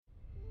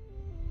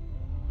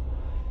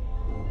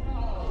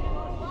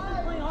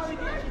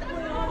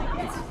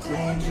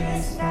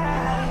dangerous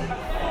night.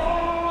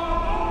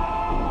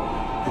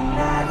 The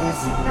night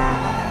is a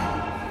night.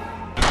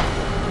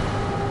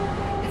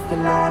 It's the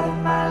light of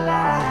my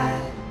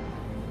life.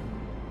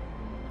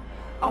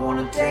 I want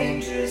a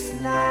dangerous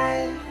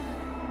night.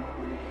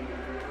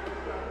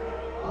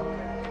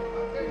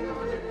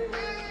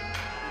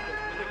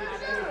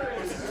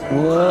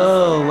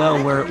 Whoa!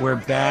 Well, we're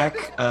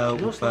back.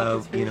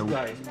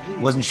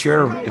 Wasn't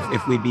sure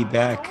if we'd be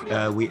back.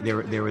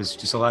 There was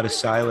just a lot of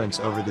silence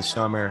over the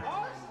summer,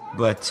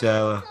 but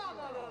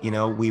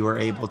we were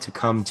able to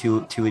come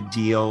to a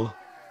deal.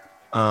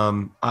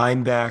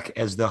 I'm back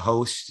as the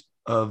host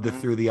of the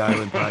Through the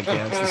Island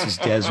podcast. This is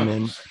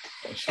Desmond,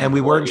 and we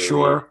weren't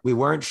sure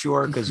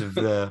because of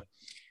the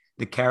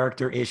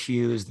character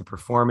issues, the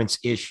performance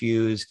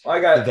issues,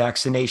 the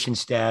vaccination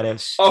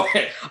status.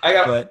 Okay, I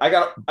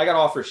got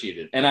offer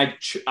sheeted, and I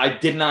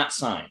did not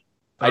sign.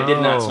 I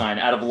did not sign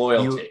out of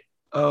loyalty.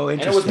 Interesting.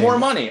 And it was more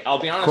money. I'll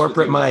be honest.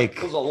 Corporate with you. Mike.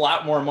 It was a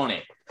lot more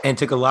money, and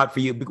took a lot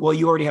for you. Well,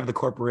 you already have the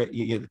corporate,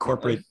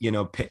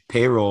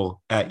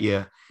 payroll at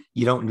you.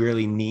 You don't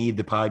really need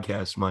the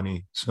podcast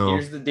money. So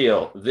here's the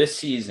deal: this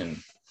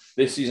season,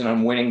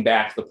 I'm winning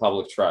back the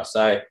public trust.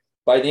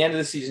 By the end of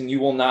the season, you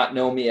will not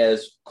know me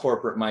as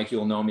Corporate Mike.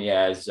 You'll know me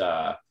as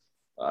the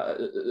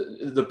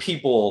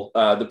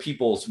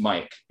people's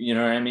Mike. You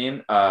know what I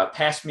mean?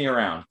 Pass me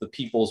around the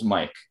people's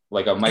mic,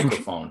 like a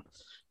microphone,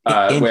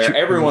 where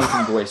everyone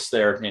can voice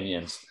their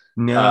opinions.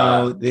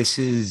 No, this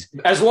is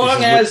as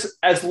long as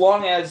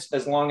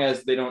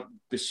they don't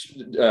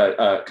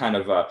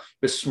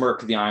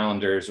besmirk the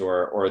Islanders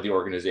or the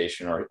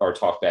organization or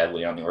talk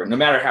badly on the org. No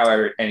matter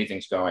how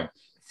anything's going.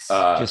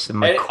 Just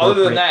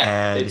other than that,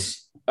 ad.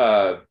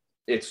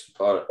 It's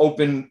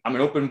open. I'm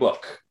an open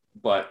book,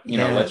 but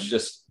let's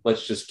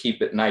just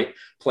keep it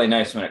play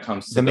nice when it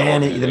comes to the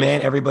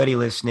man. Everybody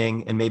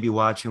listening and maybe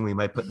watching, we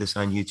might put this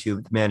on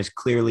YouTube. The man is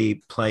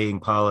clearly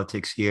playing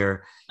politics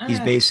here. He's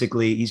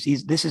basically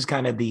this is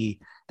kind of the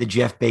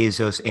Jeff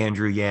Bezos,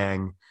 Andrew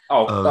Yang.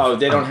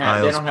 They don't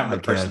have the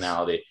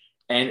personality.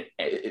 And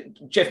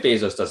Jeff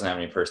Bezos doesn't have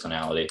any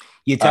personality.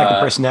 You attack the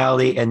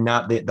personality and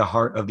not the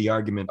heart of the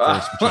argument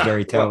first, which is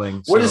very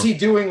telling. What is he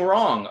doing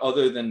wrong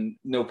other than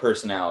no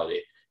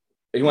personality?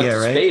 He went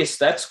to space.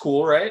 That's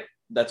cool, right?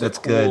 That's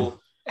cool, good.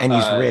 And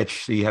he's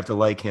rich, so you have to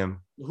like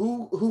him.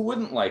 Who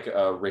wouldn't like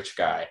a rich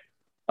guy,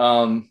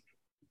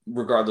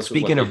 regardless of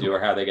what they do or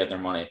how they get their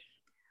money?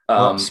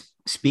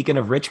 Speaking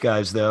of rich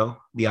guys, though,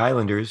 the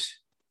Islanders,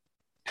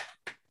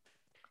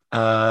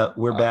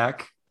 we're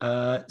back.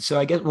 So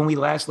I guess when we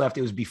last left,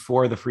 it was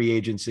before the free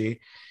agency,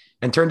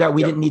 and turned out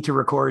we didn't need to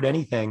record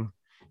anything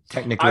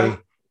technically.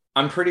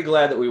 I'm pretty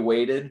glad that we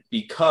waited,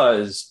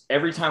 because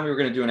every time we were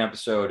going to do an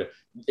episode,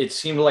 it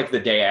seemed like the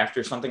day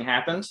after something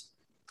happens.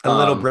 A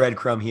little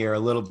breadcrumb here, a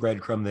little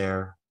breadcrumb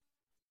there.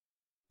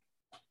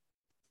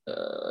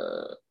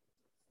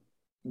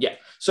 Yeah.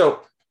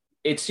 So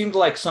it seemed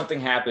like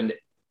something happened.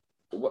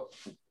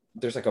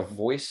 There's like a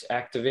voice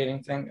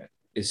activating thing.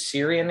 Is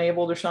Siri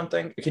enabled or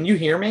something? Can you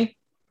hear me?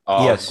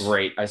 Oh, yes.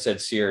 Great. I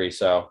said Siri,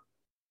 so.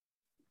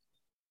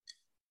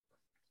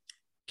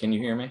 Can you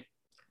hear me?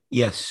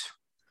 Yes.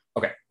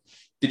 Okay.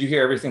 Did you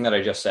hear everything that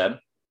I just said?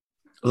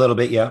 A little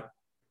bit, yeah.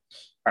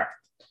 All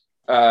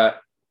right.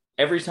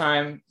 Every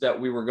time that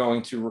we were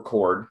going to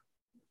record,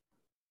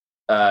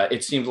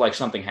 it seemed like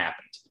something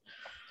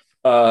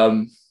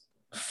happened.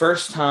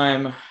 First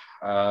time,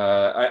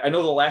 I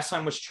know the last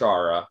time was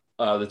Chara.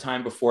 The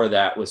time before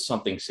that was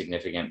something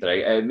significant that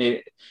I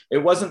made. It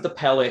wasn't the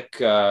Pelech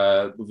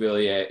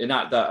Bouvillier,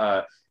 not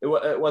the.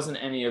 It wasn't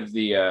any of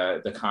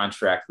the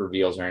contract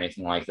reveals or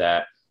anything like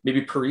that.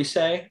 Maybe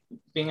Parise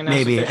being announced.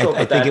 Maybe official,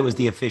 I think it was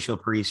the official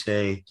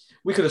Parise.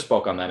 We could have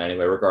spoke on that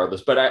anyway, regardless.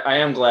 But I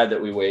am glad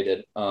that we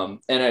waited. And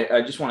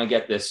I just want to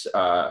get this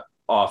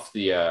off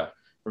the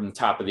from the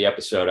top of the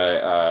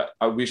episode.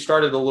 We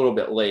started a little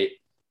bit late.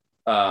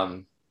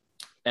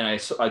 And I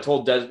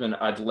told Desmond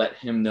I'd let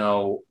him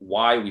know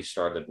why we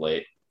started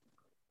late.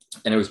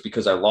 And it was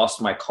because I lost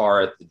my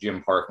car at the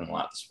gym parking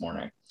lot this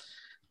morning.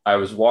 I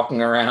was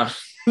walking around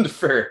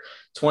for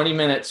 20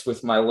 minutes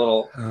with my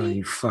little... Oh,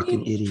 you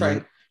fucking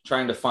idiot.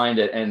 Trying to find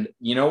it. And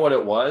you know what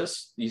it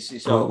was? You see,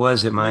 what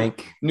was it,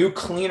 Mike? New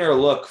cleaner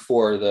look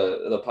for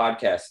the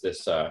podcast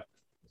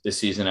this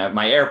season. I have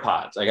my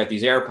AirPods. I got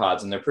these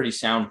AirPods and they're pretty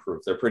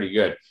soundproof. They're pretty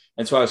good.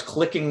 And so I was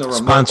clicking the remote.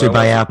 Sponsored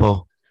by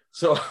Apple.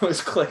 So I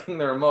was clicking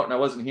the remote and I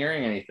wasn't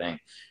hearing anything.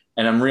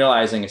 And I'm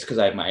realizing it's because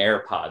I have my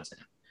AirPods in.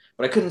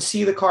 But I couldn't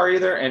see the car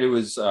either. And it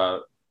was,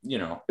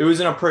 it was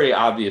in a pretty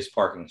obvious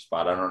parking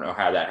spot. I don't know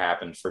how that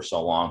happened for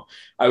so long.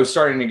 I was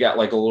starting to get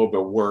like a little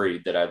bit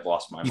worried that I'd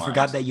lost my mind. You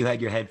forgot that you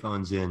had your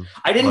headphones in.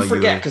 I didn't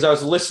forget because I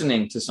was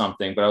listening to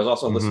something, but I was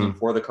also listening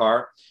for the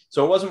car.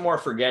 So it wasn't more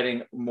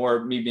forgetting,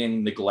 more me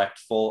being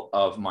neglectful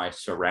of my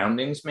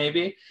surroundings,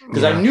 maybe.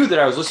 Because I knew that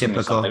I was listening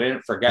to something. I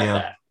didn't forget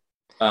that.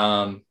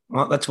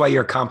 Well, that's why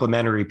you're a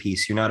complimentary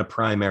piece. You're not a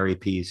primary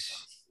piece.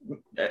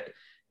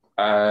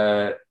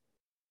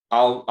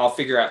 I'll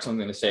figure out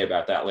something to say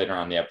about that later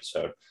on in the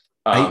episode.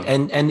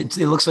 And it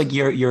looks like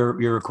you're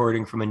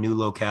recording from a new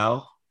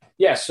locale.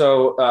 Yeah,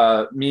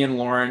 so me and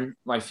Lauren,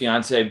 my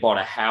fiance, bought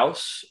a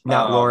house.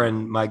 Not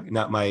Lauren,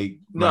 not my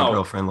No,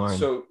 girlfriend Lauren.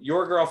 so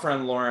your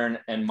girlfriend Lauren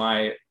and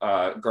my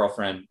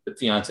girlfriend,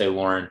 fiance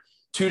Lauren,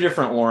 two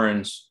different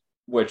Laurens,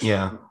 which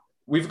Yeah.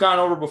 we've gone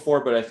over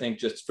before, but I think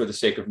just for the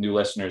sake of new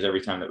listeners, every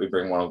time that we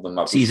bring one of them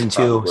up, Season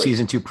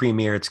two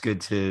premiere. It's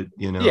good to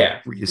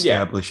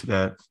reestablish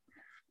that.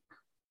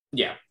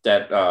 Yeah,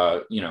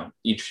 that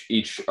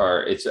each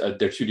are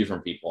they're two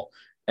different people.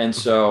 And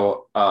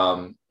so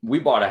we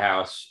bought a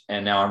house,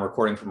 and now I'm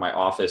recording from my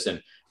office.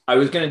 And I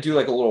was going to do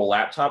like a little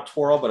laptop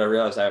twirl, but I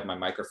realized I have my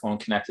microphone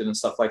connected and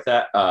stuff like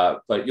that.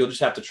 But you'll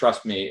just have to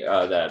trust me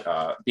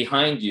that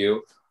behind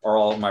you are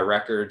all of my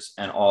records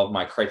and all of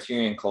my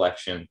Criterion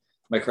collection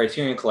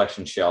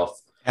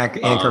shelf.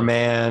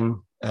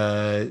 Anchorman.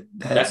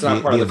 That's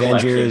not part of the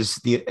Avengers.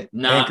 Collection.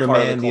 The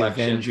Anchorman, the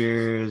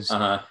Avengers.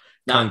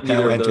 Not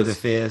Power Enter the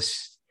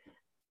Fist.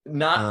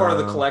 Not part of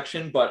the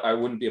collection, but I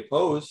wouldn't be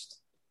opposed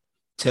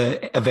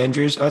to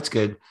Avengers. Oh, that's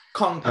good.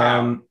 Kung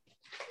Pao.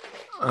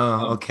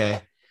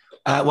 Okay.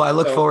 Well, I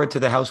look forward to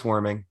the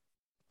housewarming.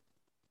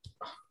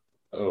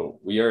 Oh,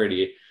 we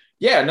already.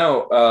 Yeah,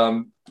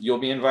 no. You'll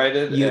be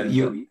invited.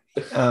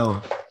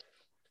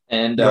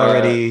 And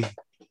already.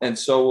 And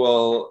so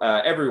will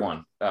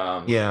everyone.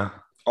 Yeah.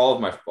 All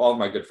of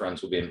my good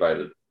friends will be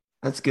invited.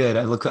 That's good.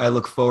 I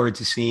look forward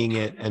to seeing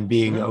it and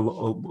being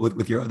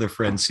with your other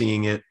friends,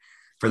 seeing it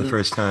for the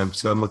first time.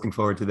 So I'm looking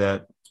forward to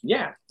that.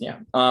 Yeah.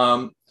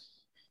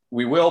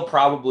 We will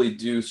probably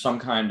do some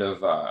kind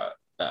of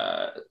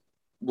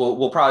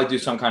we'll probably do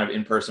some kind of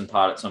in-person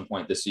pod at some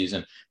point this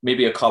season.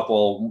 Maybe a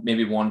couple,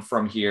 maybe one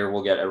from here.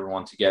 We'll get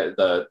everyone to get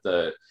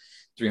the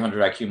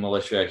 300 IQ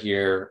militia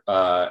here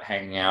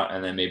hanging out,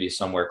 and then maybe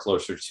somewhere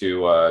closer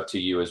to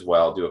you as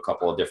well. Do a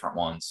couple of different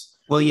ones.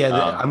 Well,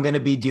 yeah, I'm going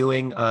to be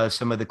doing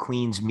some of the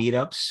Queens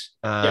meetups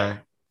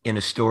in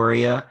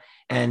Astoria.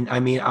 And I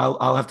mean,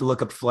 I'll have to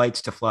look up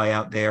flights to fly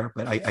out there,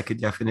 but I could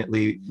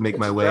definitely make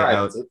my way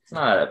out. It's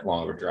not that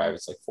long of a drive.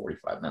 It's like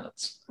 45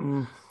 minutes.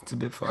 It's a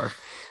bit far.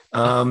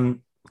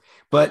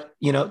 But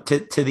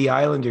to the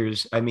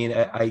Islanders, I mean,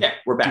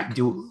 we're back.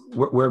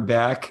 We're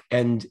back,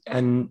 and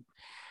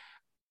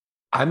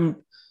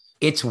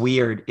it's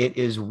weird. It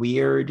is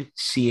weird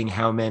seeing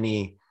how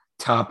many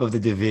top of the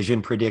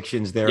division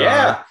predictions there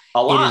are.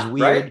 A lot. It is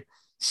weird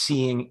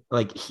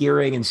right?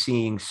 hearing and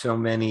seeing so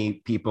many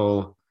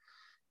people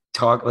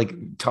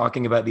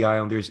talking about the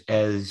Islanders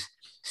as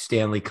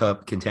Stanley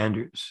Cup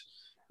contenders.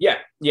 Yeah.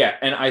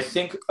 And I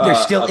think there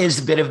still is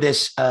a bit of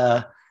this,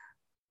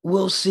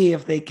 we'll see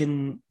if they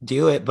can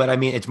do it, but I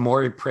mean, it's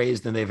more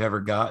praise than they've ever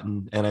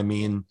gotten. And I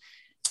mean,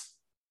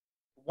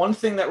 one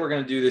thing that we're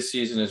going to do this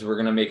season is we're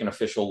going to make an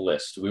official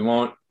list. We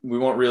won't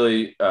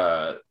really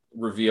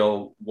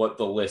reveal what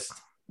the list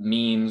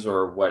means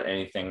or what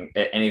anything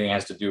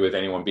has to do with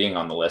anyone being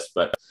on the list.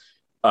 But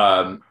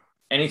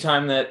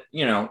anytime that,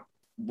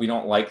 we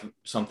don't like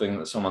something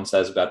that someone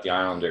says about the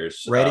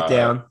Islanders, write it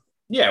down.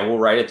 Yeah, we'll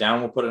write it down.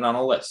 We'll put it on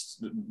a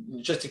list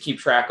just to keep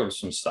track of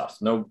some stuff.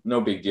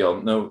 No big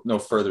deal. No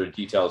further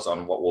details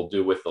on what we'll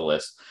do with the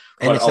list.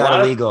 And but it's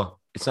not illegal.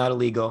 It's not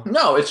illegal.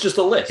 No, it's just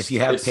a list. If you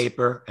have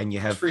paper and you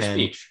have free pen,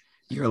 speech,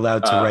 you're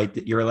allowed to write.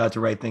 You're allowed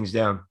to write things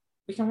down.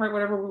 We can write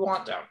whatever we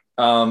want down.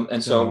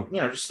 And so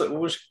we're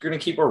just going to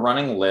keep a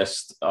running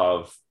list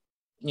of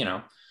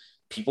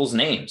people's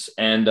names,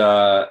 and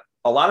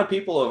a lot of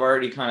people have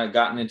already kind of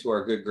gotten into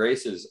our good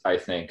graces. I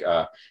think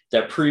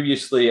that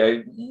previously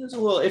I was a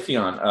little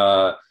iffy on.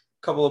 A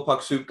couple of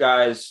Puck Soup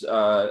guys,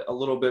 a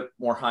little bit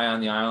more high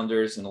on the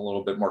Islanders and a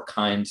little bit more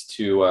kind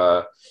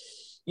to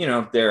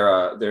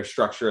their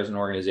structure as an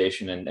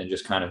organization and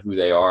just kind of who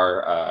they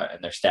are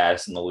and their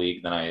status in the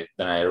league than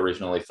I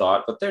originally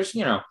thought. But there's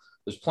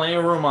plenty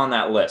of room on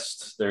that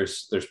list.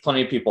 There's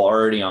plenty of people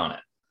already on it.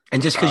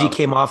 And just because you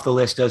came off the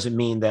list doesn't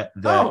mean that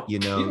you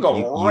can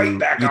go right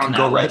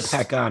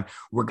back on.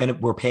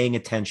 We're paying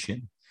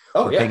attention.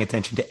 We're paying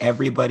attention to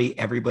everybody.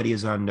 Everybody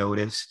is on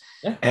notice.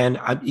 Yeah. And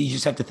you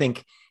just have to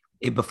think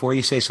before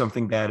you say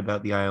something bad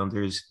about the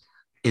Islanders,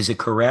 is it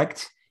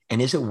correct?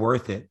 And is it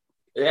worth it?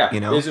 Yeah.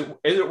 Is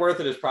it worth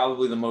it is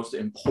probably the most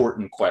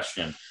important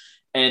question.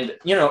 And,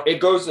 it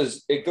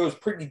goes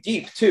pretty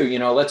deep too.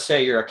 Let's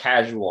say you're a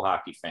casual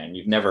hockey fan.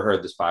 You've never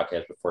heard this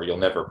podcast before. You'll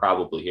never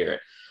probably hear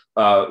it.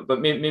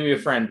 But maybe a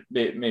friend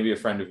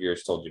of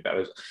yours told you about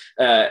it.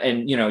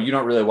 And, you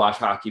don't really watch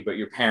hockey, but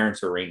your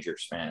parents are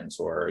Rangers fans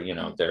or,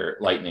 they're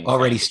Lightning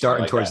already fans,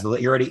 starting towards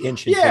you're already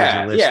inching towards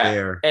the list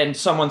there. And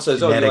someone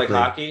says, oh, you like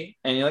hockey?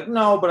 And you're like,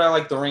 no, but I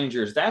like the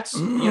Rangers. That's,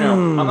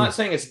 I'm not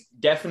saying it's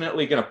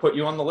definitely going to put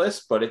you on the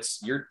list, but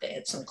it's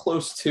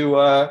close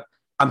to,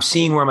 I'm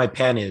seeing where my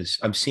pen is.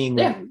 I'm seeing,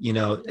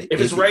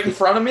 if it's right in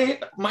front of me,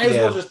 might as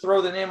well just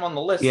throw the name on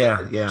the list.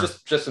 Yeah.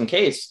 Just in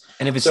case.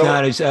 And if it's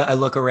not, I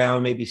look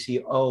around, maybe see,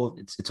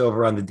 it's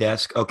over on the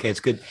desk. Okay, it's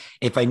good.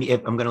 If I'm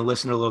going to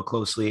listen a little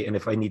closely, and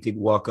if I need to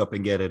walk up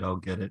and get it, I'll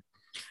get it.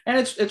 And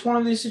it's one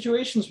of these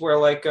situations where,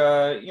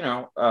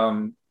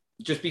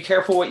 just be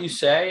careful what you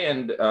say,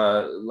 and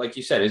like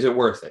you said, is it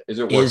worth it? Is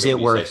it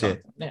worth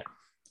it?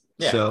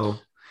 Yeah. So,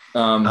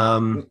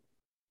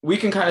 we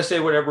can kind of say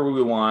whatever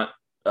we want,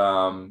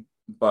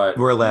 but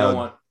We're allowed. no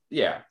one.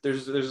 Yeah,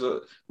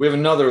 we have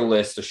another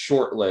list, a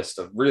short list,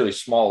 a really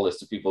small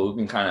list of people who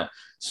can kind of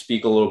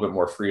speak a little bit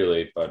more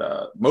freely.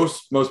 But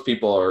most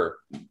people are,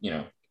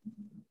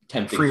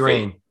 tempting Free fate.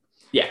 reign.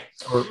 Yeah,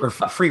 or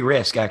free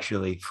risk,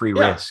 actually. Free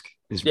Yeah. risk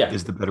is Yeah.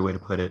 is the better way to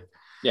put it.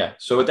 yeah.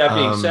 So with that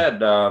being Um,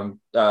 said,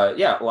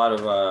 yeah, a lot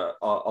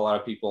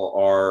of people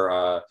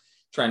are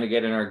trying to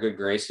get in our good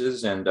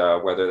graces, and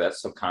whether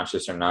that's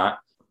subconscious or not,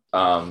 They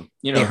heard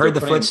the they're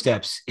putting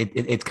footsteps.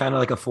 It's kind of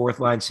like a fourth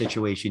line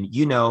situation.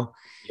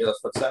 those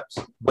footsteps.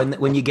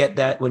 When you get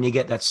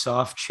that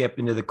soft chip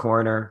into the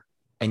corner,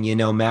 and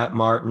Matt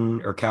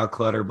Martin or Cal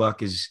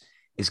Clutterbuck is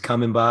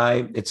coming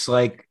by. It's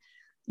like,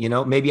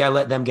 maybe I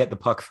let them get the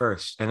puck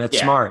first, and that's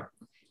Yeah. smart.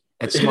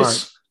 It's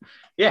smart.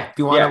 Yeah. If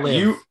you want to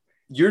live,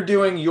 you're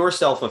doing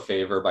yourself a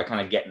favor by kind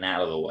of getting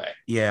out of the way.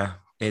 yeah,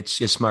 it's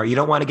just smart. You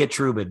don't want to get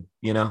Trubin.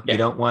 Yeah. You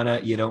don't want to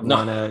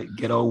No.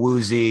 get all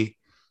woozy.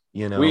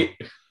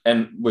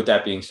 And with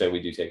that being said,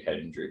 we do take head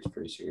injuries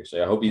pretty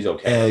seriously. I hope he's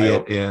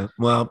okay. Yeah.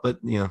 Well, but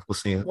we'll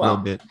see a little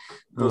bit.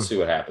 We'll see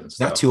what happens.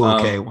 Not though. too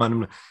okay. Want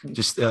him to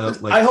just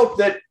I hope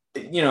that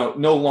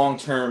no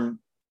long-term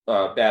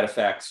bad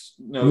effects.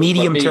 No,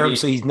 medium but maybe- term,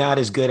 so he's not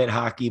as good at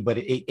hockey, but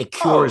it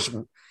cures.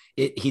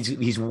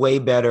 He's way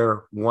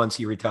better once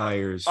he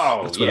retires.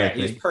 Oh, That's what yeah, I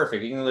think. he's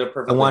perfect. He can live a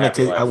perfect.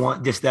 I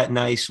want just that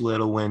nice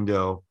little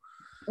window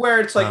where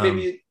it's like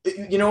maybe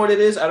you know what it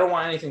is. I don't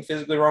want anything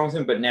physically wrong with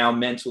him, but now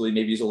mentally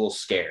maybe he's a little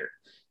scared.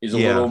 He's a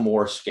little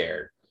more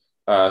scared,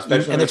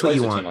 especially when that's what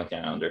you a want. team like the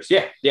Islanders.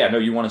 Yeah. No,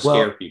 you want to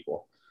scare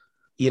people.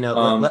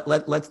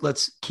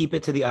 Let's keep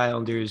it to the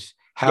Islanders.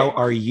 How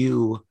are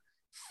you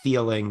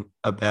feeling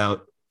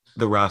about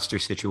the roster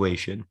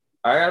situation?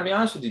 I gotta be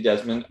honest with you,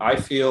 Desmond. I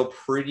feel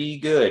pretty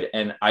good,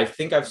 and I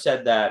think I've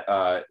said that.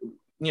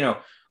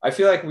 I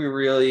feel like we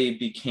really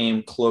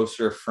became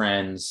closer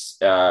friends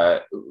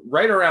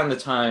right around the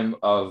time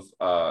of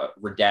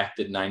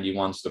Redacted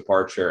 91's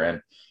departure,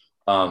 and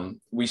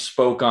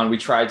we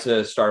tried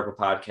to start up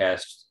a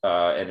podcast,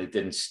 and it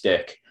didn't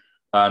stick.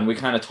 And we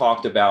kind of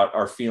talked about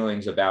our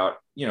feelings about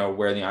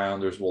where the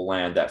Islanders will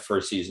land that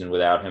first season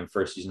without him,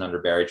 first season under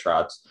Barry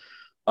Trotz.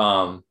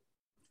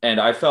 And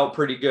I felt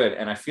pretty good.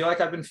 And I feel like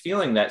I've been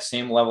feeling that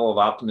same level of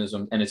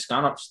optimism, and it's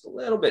gone up just a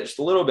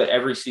little bit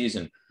every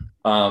season.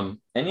 And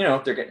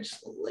they're getting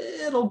just a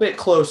little bit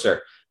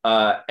closer.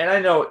 And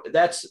I know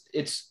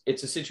it's a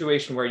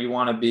situation where you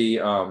want to be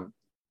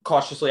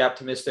cautiously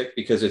optimistic,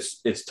 because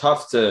it's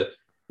tough to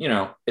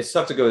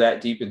go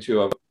that deep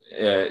into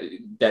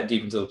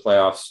the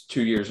playoffs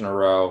 2 years in a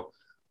row.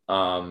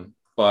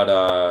 But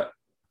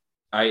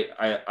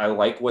I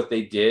like what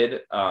they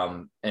did.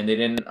 And they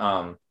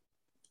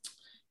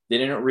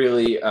didn't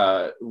really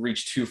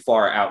reach too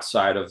far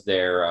outside of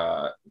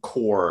their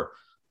core,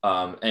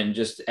 and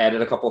just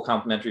added a couple of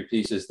complementary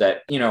pieces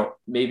that,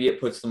 maybe it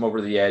puts them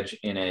over the edge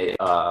in a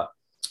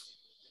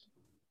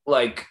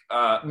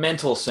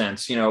mental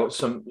sense,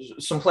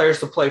 some players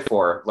to play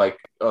for, like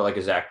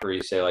a Zach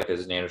Parise, like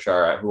as Zdeno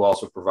Chara, who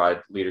also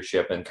provide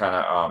leadership and kind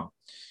of,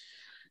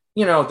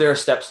 they're a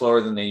step slower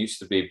than they used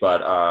to be,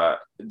 but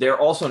they're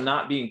also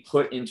not being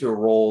put into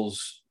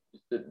roles.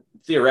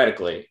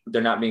 Theoretically,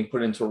 they're not being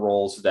put into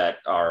roles that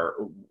are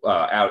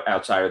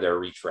outside of their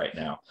reach right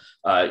now.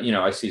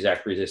 I see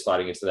Zach Parise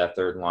sliding into that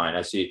third line.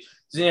 I see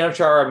Zdeno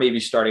Chara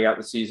maybe starting out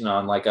the season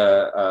on like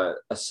a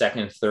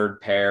second, third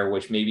pair,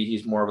 which maybe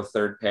he's more of a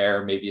third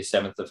pair, maybe a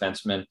seventh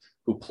defenseman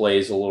who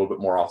plays a little bit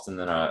more often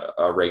than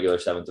a regular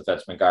seventh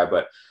defenseman guy.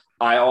 But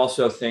I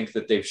also think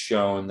that they've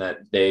shown that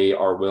they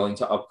are willing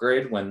to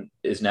upgrade when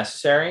is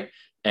necessary.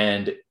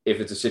 And if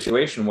it's a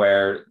situation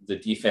where the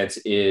defense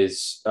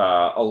is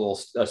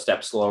a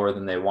step slower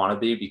than they want to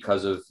be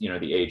because of,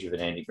 the age of an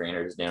Andy Green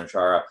or Zdeno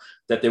Chara,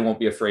 that they won't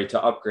be afraid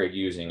to upgrade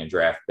using a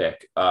draft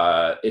pick.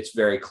 It's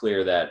very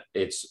clear that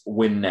it's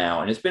win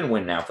now, and it's been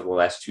win now for the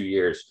last 2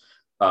 years,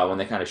 when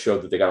they kind of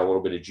showed that they got a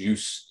little bit of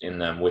juice in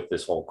them with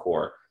this whole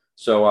core.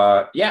 So,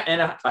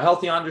 and a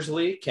healthy Anders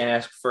Lee can't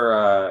ask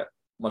for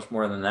much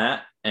more than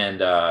that.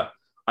 And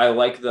I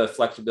like the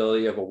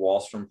flexibility of a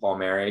Wahlstrom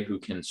Palmieri who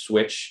can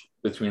switch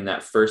between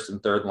that first and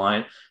third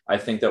line. I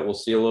think that we'll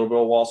see a little bit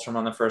of Wahlstrom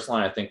on the first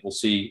line. I think we'll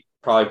see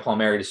probably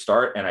Palmieri to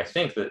start, and I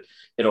think that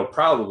it'll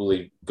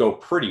probably go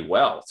pretty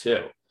well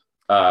too.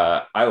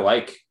 I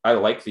like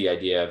the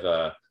idea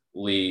of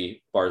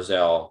Lee,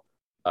 Barzal,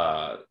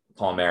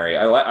 Palmieri.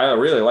 I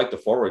really like the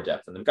forward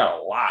depth, and they've got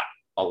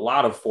a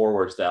lot of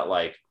forwards that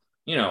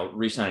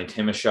re-signing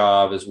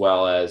Timashov, as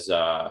well as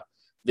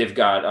they've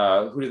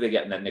got who do they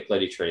get in that Nick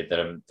Leddy trade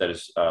that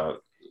is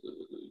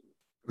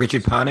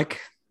Richard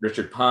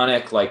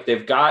Panik. Like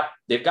they've got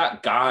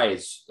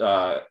guys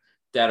that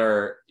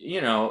are,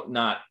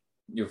 not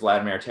your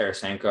Vladimir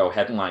Tarasenko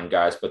headline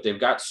guys, but they've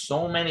got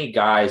so many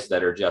guys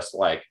that are just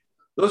like,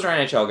 those are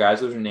NHL guys.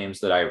 Those are names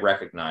that I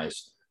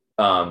recognize.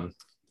 And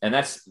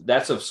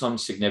that's of some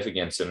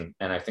significance. And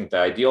I think the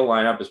ideal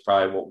lineup is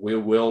probably what we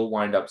will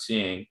wind up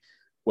seeing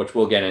which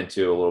we'll get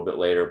into a little bit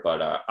later.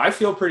 But I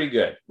feel pretty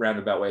good.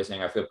 Roundabout way of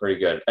saying I feel pretty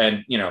good.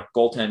 And,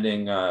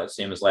 goaltending,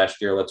 same as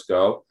last year. Let's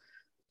go.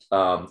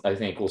 I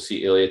think we'll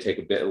see Ilya take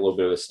a little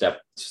bit of a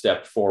step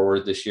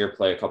forward this year,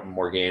 play a couple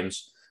more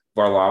games.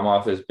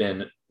 Varlamov has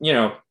been,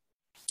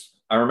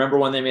 I remember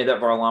when they made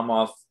that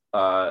Varlamov,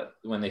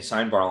 when they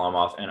signed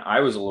Varlamov, and I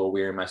was a little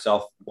weary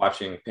myself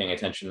paying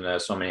attention to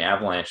so many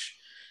Avalanche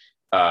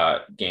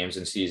games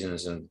and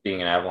seasons and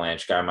being an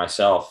Avalanche guy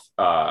myself.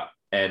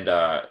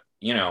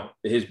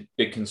 His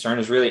big concern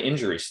is really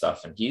injury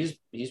stuff, and he's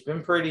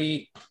been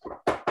pretty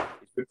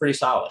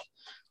solid.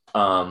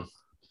 And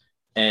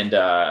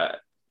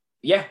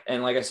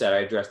like I said, I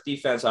addressed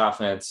defense,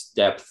 offense,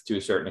 depth to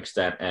a certain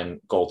extent, and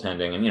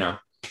goaltending. And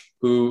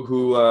who's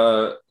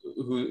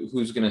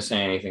going to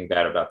say anything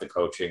bad about the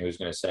coaching? Who's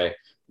going to say,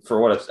 for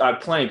what it's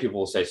plenty of people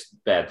will say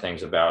bad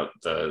things about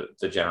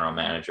the general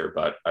manager,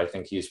 but I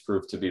think he's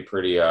proved to be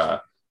pretty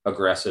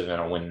aggressive in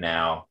a win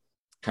now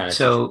kind of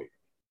situation.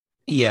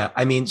 Yeah,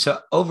 I mean, so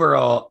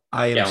overall,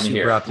 I am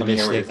super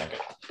optimistic.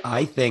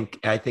 I think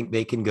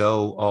they can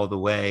go all the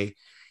way.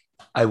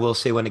 I will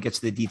say, when it gets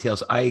to the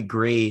details, I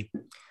agree.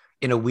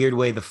 In a weird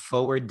way, the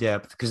forward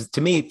depth, because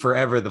to me,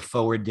 forever, the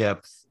forward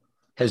depth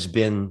has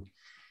been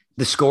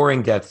the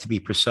scoring depth, to be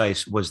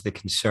precise, was the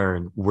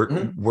concern.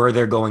 Were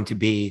there going to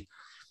be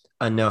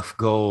enough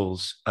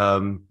goals?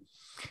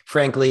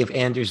 Frankly, if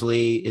Anders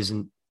Lee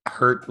isn't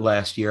hurt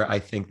last year, I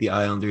think the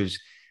Islanders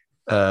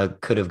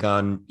could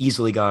have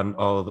easily gone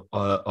all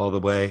the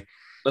way.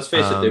 Let's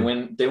face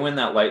it, they win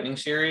that Lightning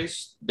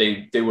series,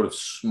 they would have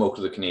smoked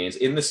the Canadians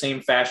in the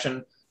same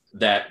fashion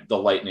that the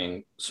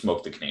Lightning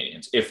smoked the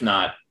Canadians, if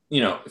not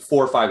 4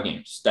 or 5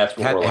 games. That's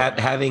what we're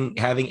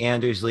having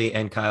Anders Lee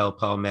and Kyle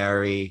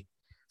Palmieri.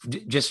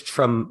 Just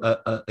from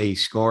a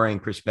scoring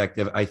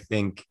perspective, I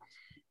think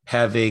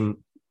having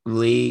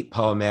Lee,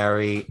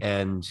 Palmieri,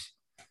 and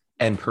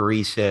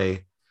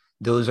Parise,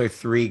 those are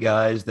 3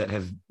 guys that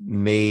have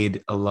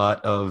made a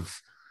lot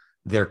of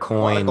their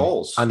coin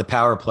on the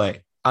power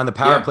play. On the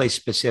power play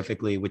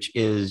specifically, which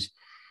is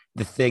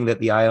the thing that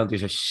the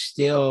Islanders are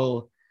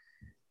still,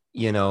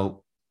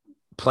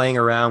 playing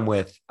around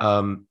with.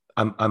 I'm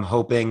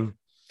hoping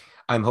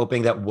that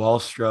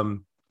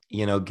Wahlstrom,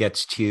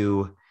 gets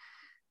to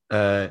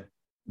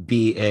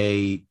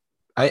be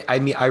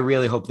I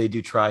really hope they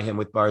do try him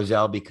with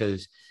Barzal,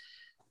 because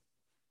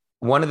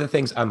one of the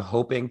things I'm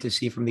hoping to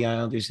see from the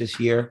Islanders this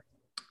year,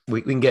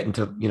 we can get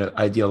into,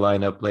 ideal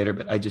lineup later,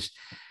 but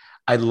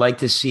I'd like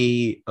to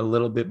see a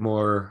little bit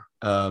more.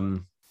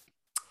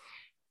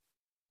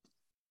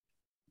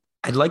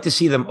 I'd like to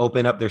see them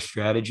open up their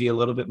strategy a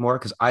little bit more,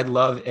 because I'd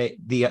love a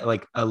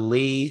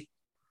Lee,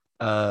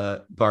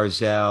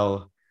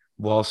 Barzal,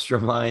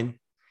 Wahlstrom line.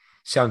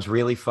 Sounds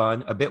really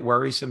fun, a bit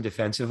worrisome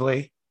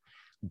defensively,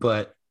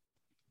 but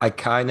I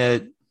kind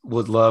of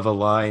would love a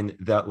line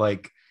that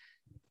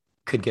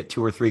could get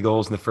 2 or 3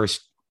 goals in the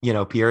first,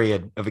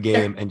 period of a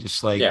game, and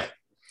just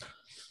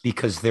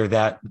because they're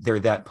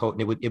that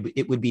potent.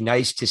 It would be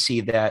nice to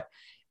see that.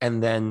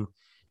 And then,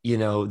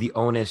 the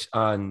onus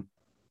on,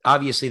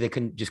 obviously they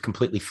couldn't just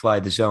completely fly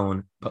the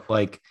zone, but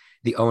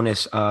the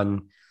onus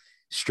on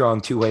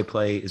strong two-way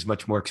play is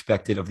much more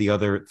expected of the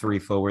other 3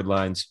 forward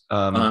lines.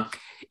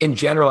 In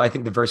general, I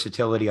think the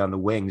versatility on the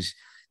wings,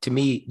 to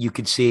me, you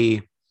could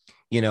see,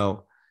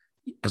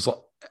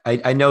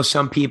 I know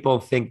some people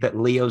think that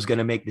Leo's going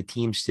to make the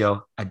team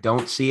still. I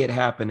don't see it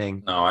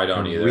happening. No, I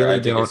don't either. I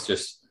think it's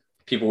just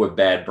people with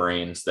bad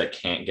brains that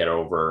can't get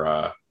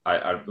over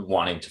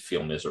wanting to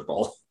feel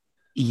miserable.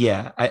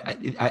 Yeah,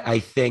 I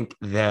think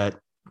that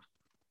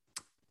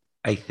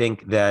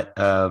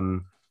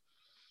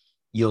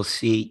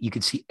you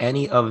could see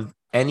any of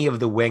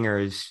the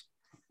wingers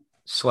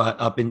slot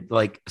up and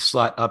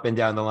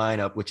down the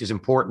lineup, which is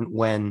important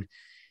when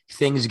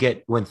things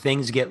get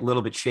a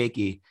little bit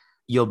shaky.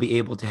 You'll be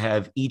able to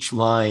have each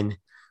line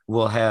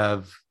will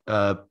have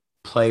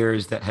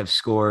players that have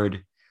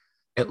scored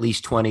at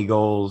least 20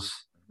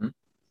 goals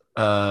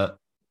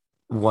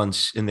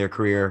once in their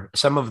career.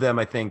 Some of them,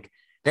 I think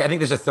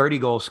there's a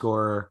 30-goal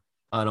scorer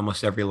on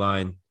almost every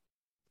line,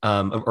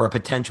 or a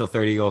potential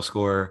 30-goal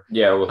scorer.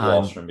 Yeah, with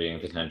Wahlstrom being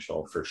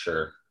potential for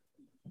sure.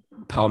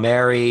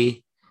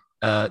 Palmieri,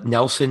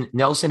 Nelson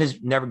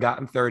has never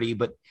gotten 30,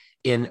 but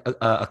in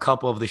a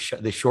couple of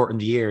the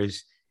shortened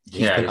years,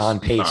 he's been on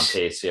pace.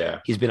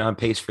 He's been on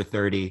pace for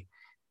 30.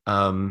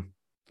 I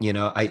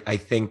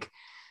think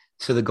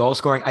so. The goal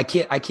scoring, I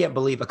can't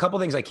believe a couple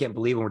of things. I can't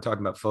believe when we're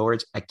talking about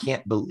forwards. I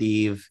can't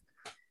believe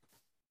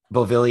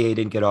Beauvillier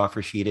didn't get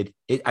offer sheeted.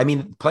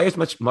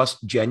 Players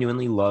must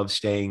genuinely love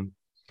staying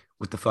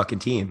with the fucking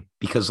team,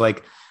 because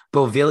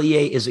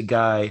Beauvillier is a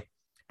guy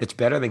that's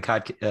better than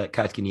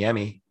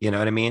Kotkaniemi. You know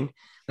what I mean?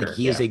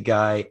 He is a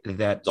guy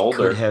that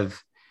could have.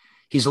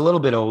 He's a little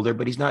bit older,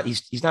 but he's not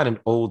an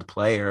old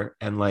player.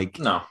 And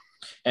no.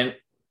 And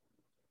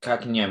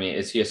Kotkaniemi,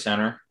 is he a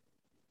center?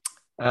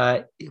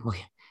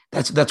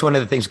 That's one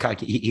of the things.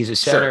 He's a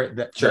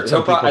center. Sure.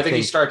 I think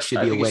he starts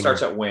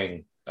at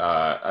wing.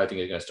 I think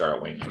he's going to start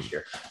at wing next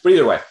year. But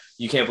either way,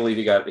 you can't believe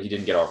he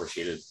didn't get offer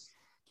sheeted.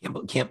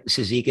 Can't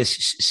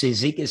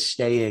Cizikas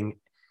staying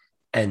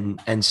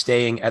and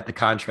staying at the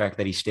contract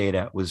that he stayed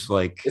at was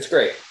like, it's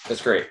great.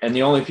 It's great. And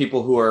the only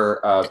people who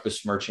are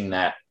besmirching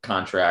that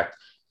contract,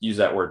 use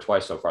that word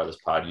twice so far this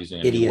pod, using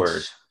a new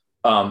word.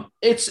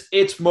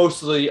 It's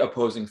mostly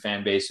opposing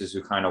fan bases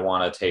who kind of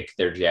want to take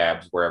their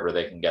jabs wherever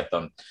they can get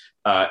them.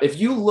 If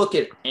you look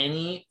at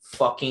any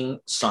fucking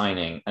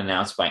signing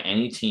announced by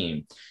any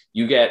team,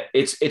 you get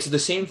it's the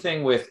same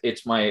thing with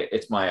it's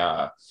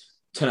my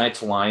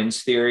tonight's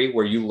lines theory,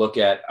 where you look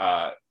at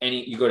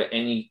you go to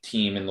any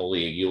team in the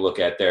league, you look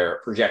at their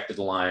projected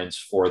lines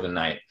for the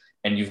night,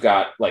 and you've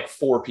got like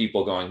 4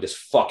 people going, this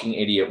fucking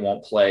idiot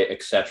won't play,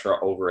 etc.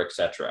 over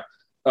etc.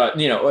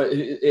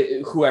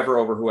 Whoever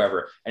over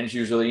whoever. And it's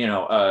usually,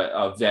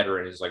 a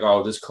veteran is like,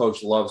 oh, this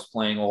coach loves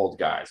playing old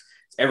guys.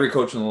 It's every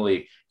coach in the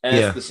league. And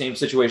It's the same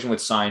situation with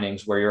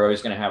signings, where you're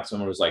always going to have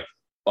someone who's like,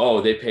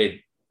 oh, they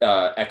paid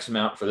X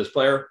amount for this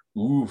player.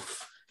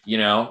 Oof,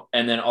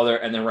 and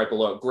then right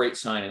below, great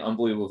signing,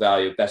 unbelievable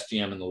value, best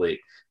GM in the league.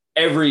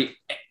 Every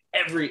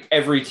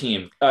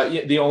team.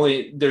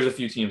 There's a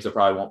few teams that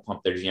probably won't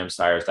pump their GM's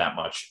tires that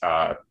much.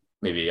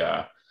 Maybe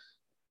an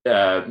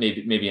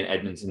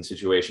Edmonton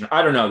situation.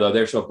 I don't know though.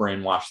 They're so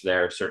brainwashed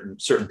there.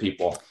 Certain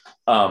people.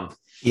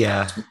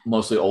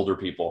 Mostly older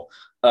people.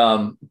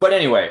 But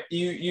anyway,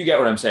 you get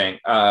what I'm saying.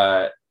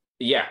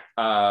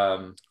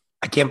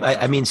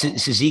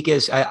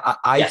 Cizikas,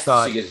 I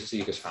thought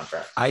Cizikas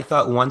contract. I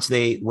thought once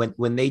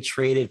when they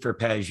traded for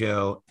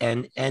Pageau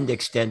and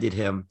extended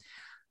him,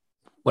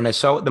 when I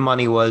saw what the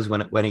money was,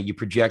 when you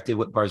projected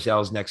what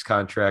Barzal's next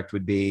contract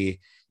would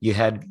be, you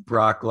had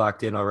Brock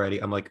locked in already.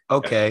 I'm like,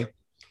 okay,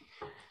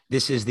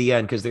 this is the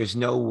end, because there's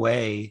no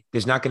way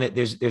there's not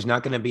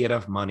gonna be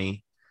enough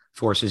money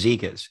for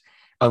Cizikas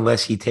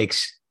unless he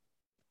takes.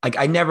 Like,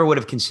 I never would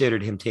have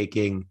considered him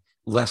taking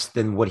less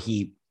than what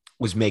he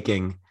was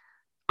making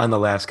on the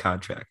last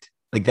contract.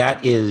 Like,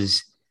 that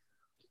is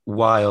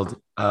wild.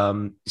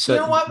 So you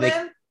know what,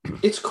 man?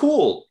 It's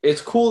cool.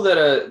 It's cool that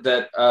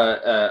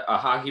a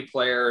hockey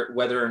player,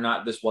 whether or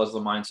not this was the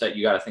mindset,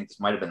 you got to think this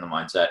might have been the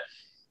mindset.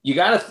 You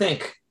got to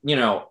think,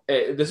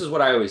 this is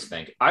what I always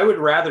think. I would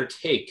rather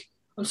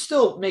I'm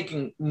still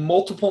making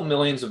multiple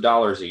millions of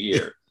dollars a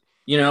year.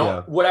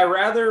 Would I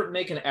rather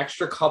make an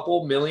extra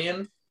couple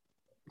million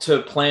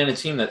to play in a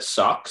team that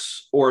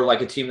sucks, or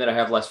like a team that I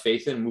have less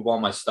faith in, move all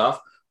my stuff?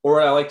 Or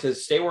would I like to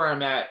stay where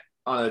I'm at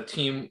on a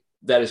team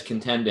that is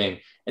contending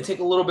and take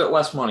a little bit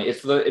less money?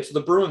 It's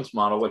the Bruins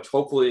model, which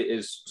hopefully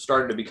is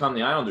starting to become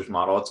the Islanders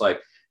model. It's like,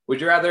 would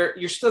you rather,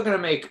 you're still going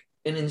to make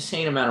an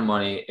insane amount of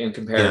money in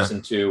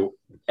comparison to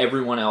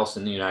everyone else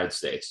in the United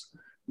States.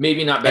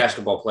 Maybe not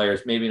basketball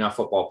players, maybe not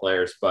football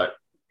players, but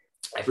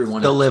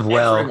everyone else. Live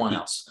well. Everyone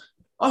else.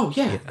 Oh,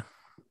 yeah.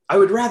 I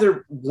would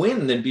rather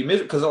win than be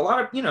miserable, because a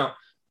lot of,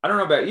 I don't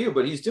know about you,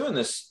 but he's doing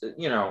this,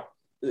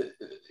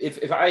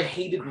 if I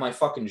hated my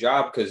fucking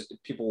job because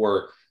people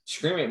were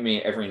screaming at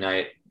me every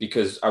night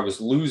because I was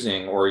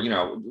losing, or,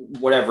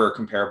 whatever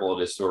comparable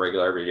it is to a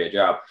regular everyday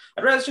job,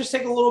 I'd rather just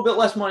take a little bit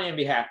less money and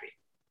be happy.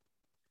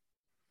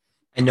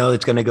 I know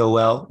it's going to go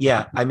well.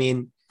 Yeah. I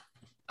mean,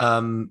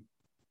 I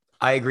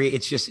agree.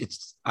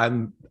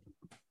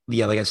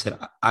 Like I said,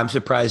 I'm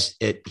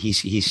surprised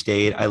he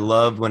stayed. I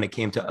loved when it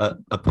came to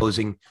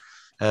opposing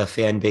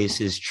fan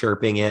bases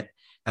chirping it.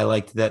 I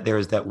liked that there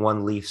was that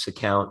one Leafs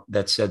account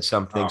that said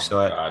something.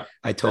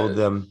 I told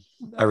them,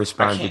 I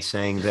responded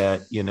saying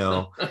that,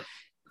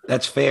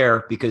 that's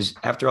fair, because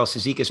after all,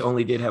 Cizikas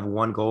only did have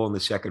 1 goal in the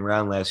second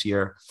round last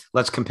year.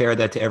 Let's compare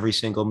that to every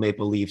single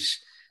Maple Leafs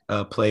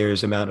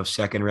player's amount of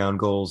second round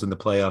goals in the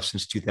playoffs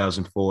since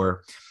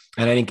 2004.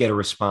 And I didn't get a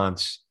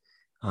response.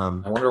 I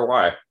wonder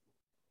why.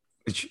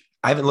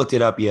 I haven't looked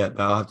it up yet,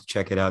 but I'll have to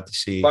check it out to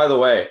see. By the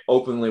way,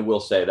 openly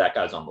will say that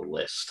guy's on the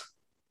list.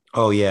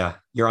 Oh yeah,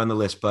 you're on the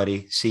list,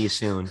 buddy. See you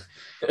soon.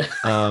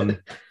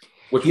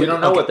 Which we don't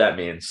know what that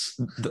means.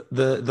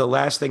 The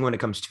last thing when it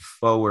comes to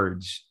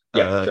forwards,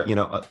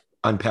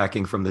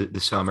 unpacking from the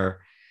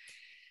summer,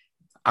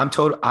 I'm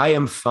told I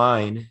am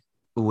fine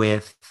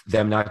with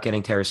them not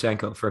getting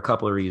Tarasenko for a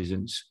couple of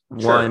reasons.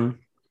 Sure. One,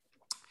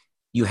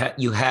 you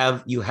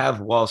have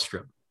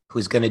Wahlstrom,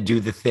 who's going to do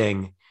the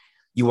thing.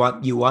 You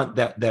want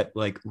that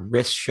like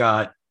wrist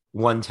shot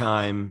one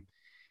time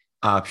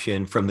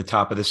option from the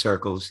top of the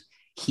circles.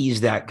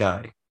 He's that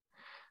guy.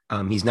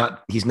 He's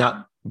not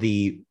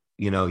the,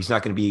 he's not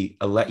going to be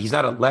he's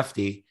not a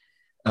lefty.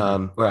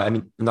 Well, I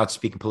mean, I'm not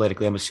speaking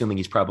politically. I'm assuming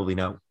he's probably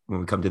not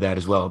when we come to that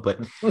as well, but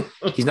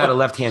he's not a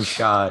left-hand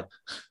shot.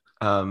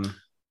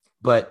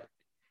 But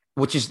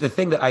which is the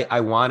thing that I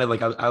wanted.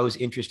 Like I was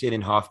interested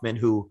in Hoffman,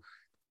 who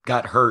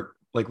got hurt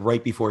like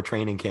right before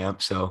training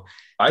camp. So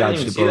I didn't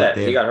even see that.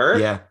 He got hurt.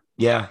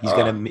 Yeah.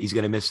 He's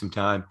gonna miss some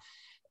time.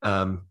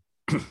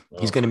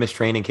 He's gonna miss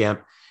training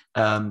camp.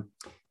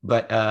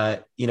 But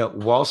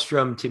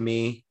Wahlstrom, to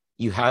me,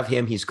 you have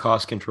him. He's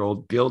cost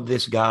controlled. Build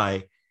this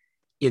guy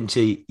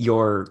into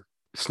your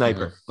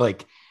sniper.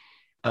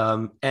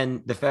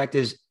 And the fact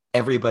is,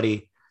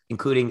 everybody,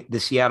 including the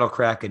Seattle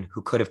Kraken,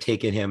 who could have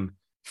taken him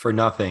for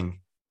nothing,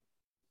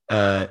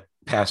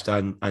 passed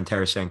on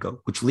Tarasenko,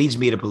 which leads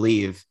me to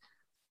believe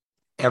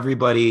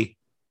everybody.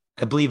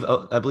 I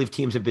believe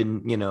teams have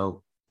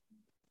been,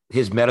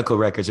 his medical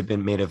records have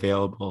been made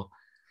available.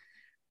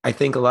 I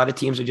think a lot of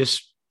teams are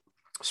just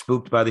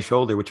spooked by the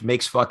shoulder, which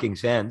makes fucking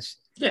sense.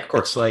 Yeah, of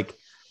course. It's like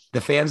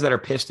the fans that are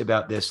pissed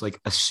about this, like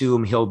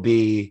assume he'll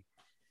be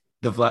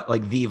the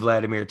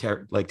Vladimir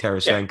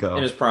Tarasenko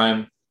in his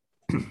prime.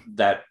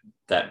 that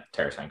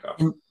Tarasenko.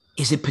 And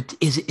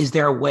is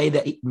there a way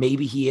that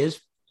maybe he is?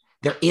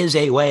 There is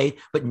a way,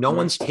 but no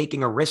one's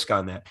taking a risk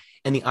on that.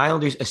 And the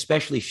Islanders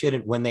especially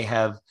shouldn't when they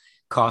have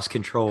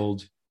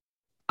cost-controlled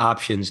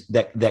options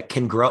that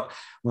can grow.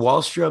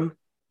 Wallstrom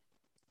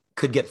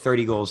could get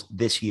 30 goals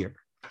this year.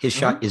 His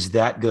shot is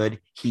that good.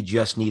 He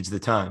just needs the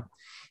time.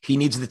 He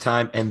needs the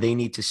time, and they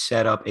need to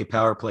set up a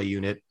power play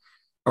unit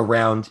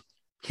around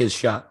his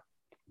shot.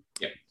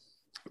 Yeah.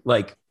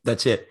 Like,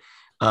 that's it.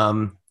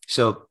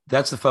 So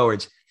that's the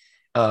forwards.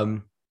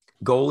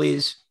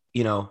 Goalies,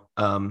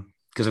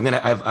 because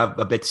I have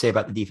a bit to say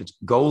about the defense.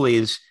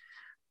 Goalies,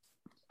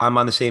 I'm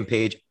on the same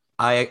page.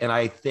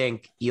 I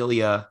think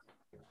Ilya,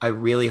 I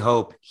really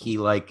hope he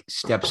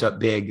steps up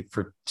big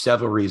for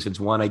several reasons.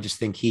 One, I just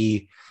think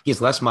he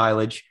has less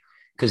mileage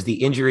because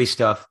the injury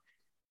stuff.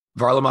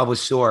 Varlamov was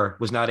sore,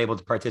 was not able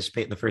to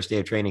participate in the first day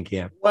of training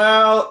camp.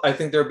 Well, I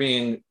think they're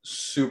being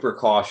super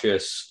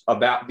cautious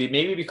about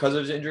maybe because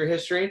of his injury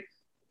history.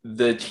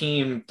 The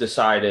team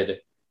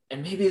decided,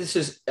 and maybe this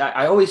is,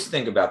 I always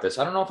think about this.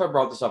 I don't know if I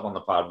brought this up on the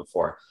pod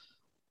before.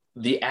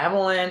 The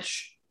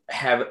Avalanche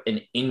have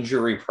an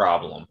injury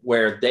problem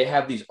where they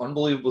have these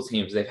unbelievable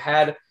teams they've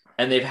had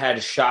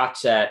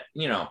shots at,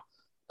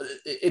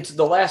 it's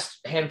the last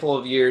handful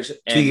of years.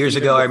 2 years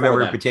ago, I remember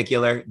them. in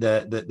particular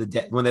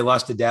the when they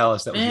lost to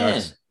Dallas, that was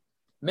nuts.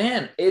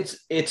 Man, it's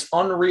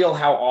unreal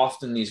how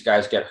often these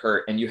guys get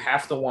hurt, and you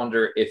have to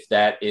wonder if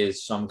that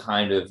is some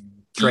kind of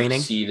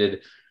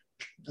deep-seated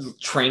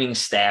training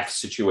staff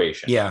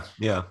situation. Yeah,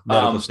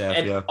 medical staff.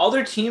 And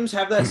other teams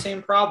have that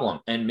same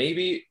problem, and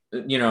maybe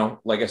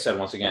like I said,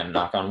 once again,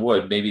 knock on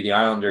wood, maybe the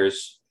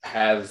Islanders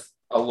have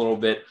a little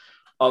bit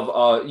of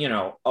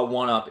a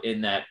one up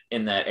in that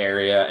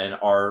area and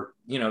are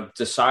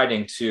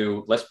deciding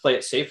to let's play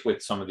it safe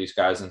with some of these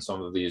guys and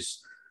some of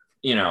these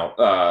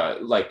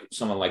like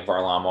someone like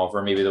Varlamov,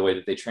 or maybe the way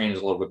that they train is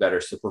a little bit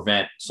better to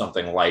prevent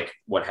something like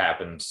what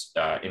happens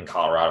in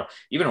Colorado.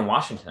 Even in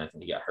Washington, I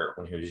think he got hurt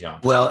when he was young.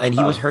 Well, and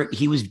he was hurt.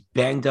 He was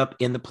banged up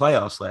in the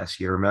playoffs last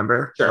year.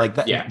 Remember? Sure.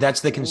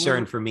 That's the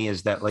concern for me,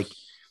 is that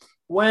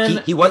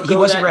when he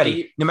wasn't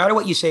ready. No matter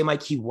what you say,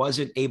 Mike, he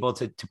wasn't able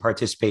to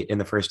participate in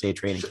the first day of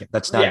training camp.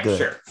 That's not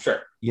good.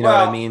 Sure. You know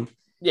what I mean?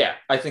 Yeah,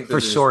 I think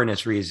for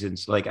soreness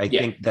reasons. I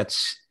think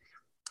that's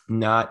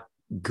not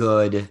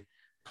good.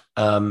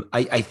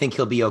 I think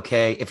he'll be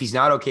okay. If he's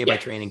not okay by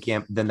training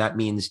camp, then that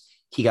means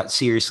he got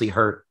seriously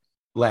hurt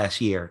last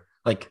year.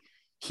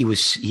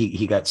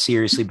 He got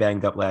seriously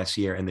banged up last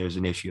year, and there's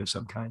an issue of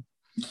some kind.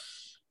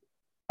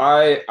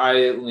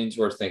 I lean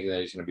towards thinking that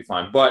he's going to be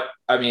fine. But,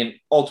 I mean,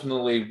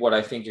 ultimately, what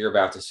I think you're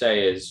about to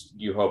say is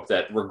you hope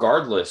that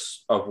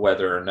regardless of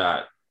whether or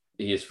not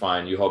he is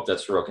fine, you hope that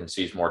Sorokin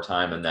sees more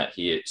time and that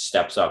he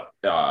steps up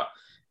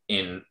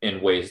in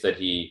ways that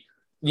he,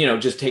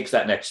 just takes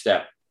that next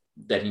step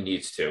that he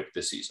needs to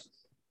this season.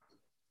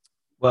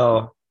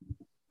 Well,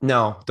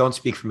 no, don't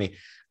speak for me.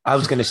 I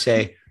was going to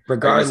say,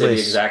 regardless. Say the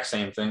exact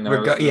same thing.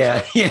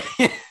 Yeah.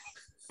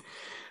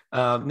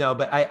 No,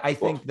 but I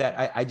think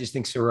that I just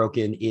think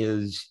Sorokin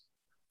is.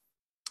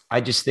 I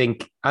just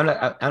think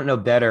I don't know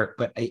better,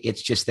 but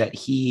it's just that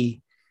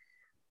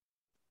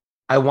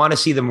I want to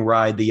see them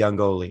ride the young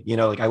goalie.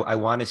 I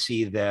want to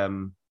see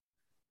them.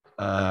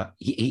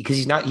 Because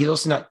he's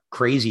also not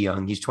crazy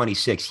young. He's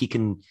 26. He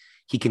can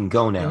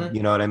go now. Mm-hmm.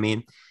 You know what I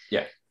mean?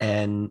 Yeah.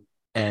 And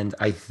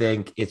I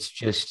think it's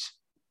just,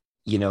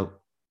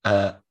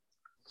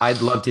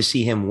 I'd love to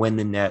see him win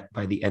the net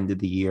by the end of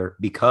the year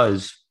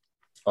because.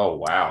 Oh,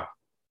 wow.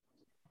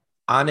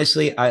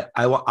 Honestly, I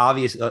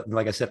obviously,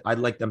 like I said, I'd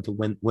like them to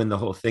win the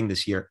whole thing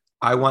this year.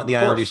 I want the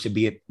Islanders to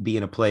be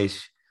in a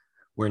place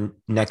where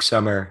next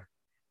summer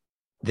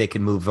they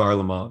can move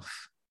Varlamov.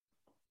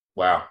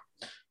 Wow.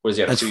 What is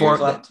he have? That's 2 years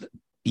left?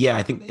 Yeah,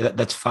 I think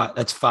that's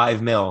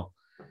 $5 million.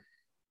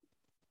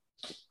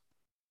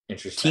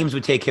 Interesting. Teams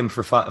would take him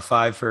for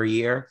 $5 for a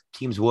year.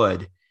 Teams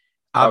would.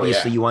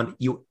 Obviously,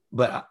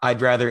 but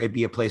I'd rather it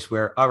be a place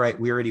where, all right,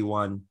 we already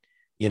won.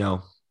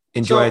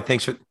 Enjoy. So,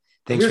 thanks for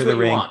the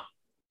ring.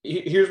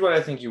 Here's what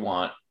I think you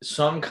want: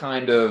 some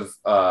kind of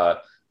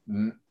outside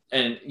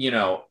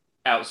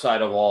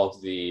of all of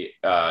the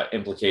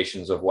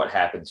implications of what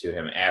happened to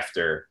him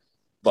after,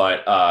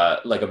 but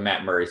like a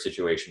Matt Murray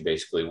situation,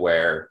 basically,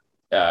 where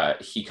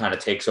he kind of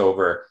takes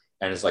over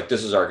and is like,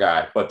 "This is our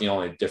guy," but the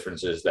only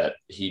difference is that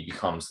he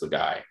becomes the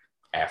guy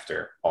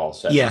after all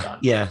said and done.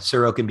 Yeah.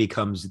 Sorokin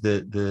becomes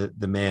the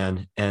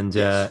man, and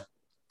yes.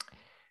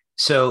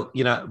 So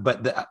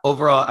but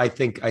overall, I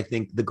think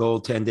the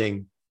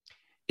goaltending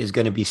is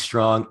going to be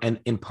strong,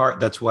 and in part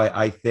that's why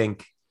I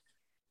think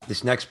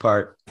this next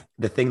part,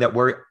 the thing that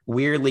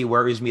weirdly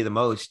worries me the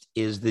most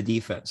is the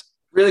defense.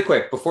 Really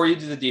quick, before you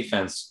do the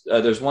defense,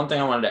 there's one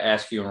thing I wanted to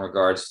ask you in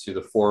regards to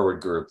the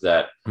forward group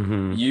that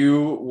Mhm.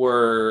 you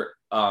were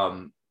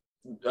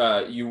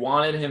you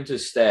wanted him to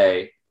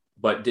stay,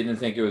 but didn't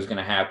think it was going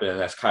to happen, and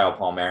that's Kyle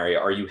Palmieri.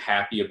 Are you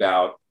happy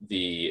about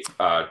the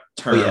Oh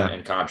term yeah,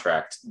 and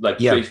contract, like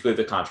yeah, basically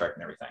the contract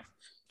and everything?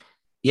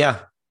 yeah.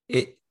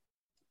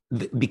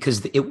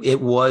 Because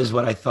it was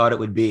what I thought it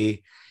would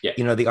be.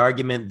 Yeah, The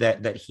argument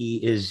that he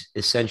is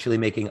essentially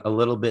making a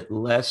little bit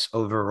less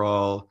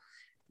overall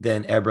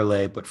than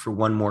Eberle, but for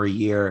one more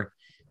year,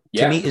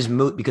 to yeah. me is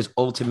moot because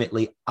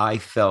ultimately I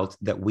felt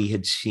that we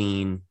had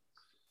seen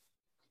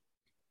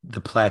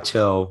the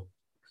plateau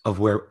of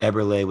where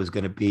Eberle was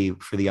going to be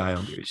for the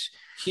Islanders.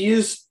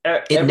 He's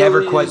It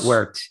never Everly quite is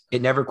worked.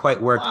 It never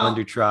quite worked wow.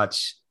 under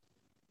Trotz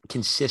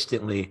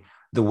consistently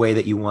the way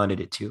that you wanted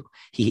it to.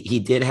 He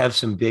did have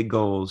some big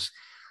goals,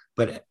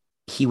 but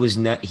he was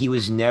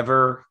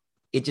never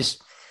it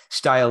just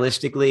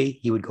stylistically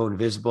he would go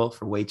invisible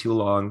for way too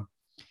long.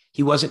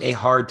 He wasn't a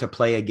hard to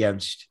play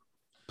against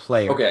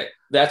player. Okay,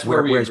 that's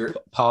where we Whereas agree.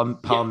 Yeah,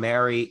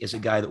 Palmieri is a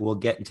guy that will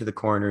get into the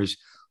corners,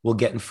 will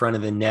get in front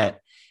of the net.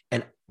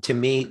 And to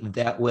me,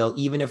 that will,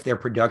 even if their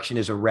production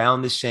is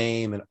around the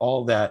same and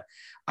all that,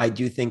 I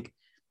do think,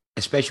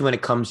 especially when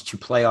it comes to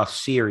playoff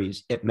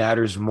series, it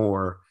matters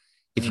more.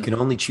 If you mhm. can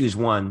only choose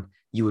one,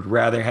 you would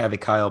rather have a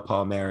Kyle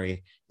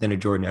Palmieri than a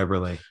Jordan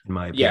Eberle, in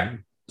my Yeah.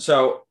 opinion.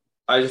 So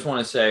I just want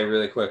to say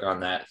really quick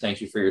on that.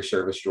 Thank you for your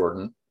service,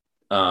 Jordan.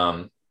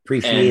 And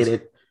Appreciate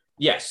it.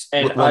 yes,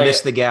 and We'll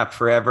miss the gap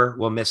forever.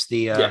 We'll miss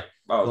yeah.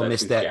 Oh, we'll that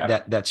miss tooth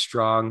gap. that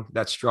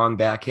strong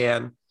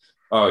backhand.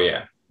 Oh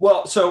yeah.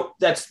 Well, so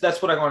that's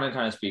what I want to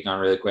kind of speak on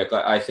really quick.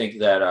 I think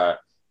that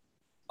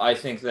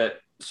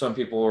some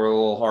people were a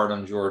little hard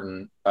on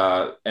Jordan,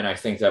 and I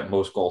think that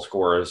most goal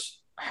scorers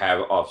have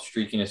a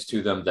streakiness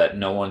to them that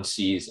no one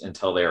sees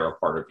until they are a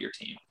part of your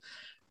team.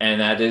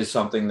 And that is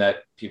something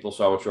that people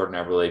saw with Jordan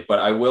Eberle. But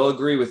I will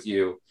agree with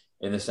you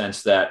in the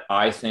sense that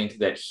I think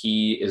that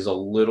he is a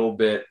little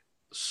bit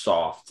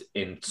soft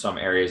in some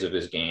areas of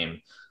his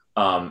game.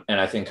 And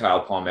I think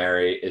Kyle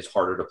Palmieri is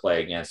harder to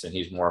play against, and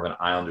he's more of an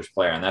Islanders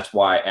player. And that's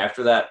why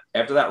after that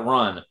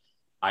run,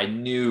 I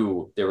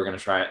knew they were going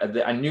to try.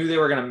 I knew they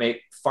were going to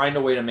find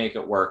a way to make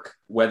it work,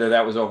 whether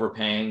that was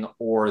overpaying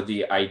or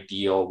the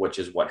ideal, which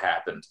is what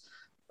happened.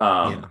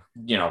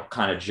 Yeah.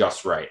 Kind of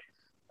just right.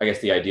 I guess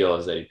the ideal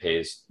is that he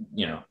pays,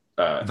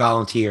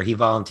 He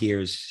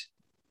volunteers.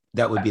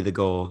 That would be the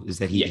goal, is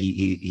that yeah,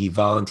 he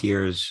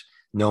volunteers,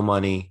 no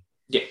money.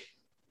 yeah,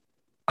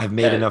 I've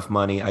made enough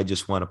money. I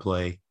just want to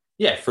play.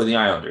 yeah, for the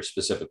Islanders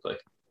specifically.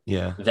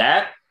 Yeah.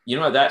 That,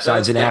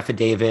 Signs an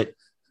affidavit.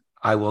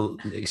 I will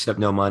accept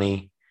no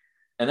money.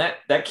 and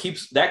that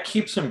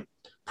keeps him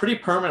pretty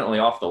permanently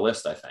off the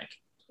list, I think.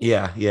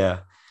 Yeah, yeah.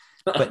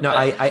 But no,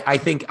 I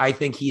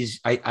think he's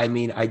I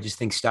mean, I just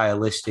think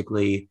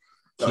stylistically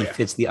Oh he yeah.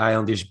 fits the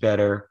Islanders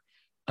better.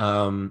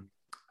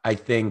 I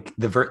think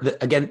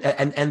again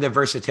and the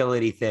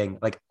versatility thing.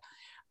 Like,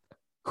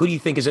 who do you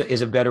think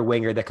is a better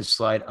winger that could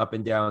slide up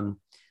and down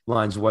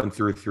lines 1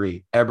 through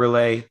 3?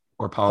 Eberle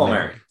or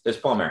Palmieri? It's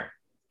Palmieri.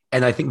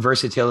 And I think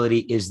versatility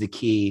is the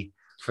key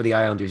for the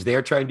Islanders.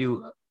 They're trying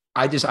to.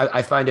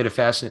 I find it a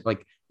fascinating,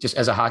 like, just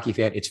as a hockey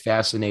fan, it's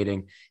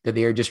fascinating that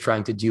they are just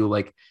trying to do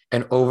like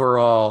an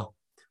overall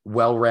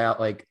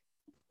rounded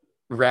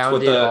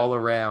all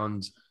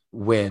around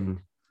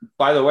win.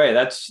 By the way,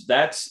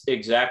 that's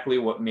exactly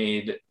what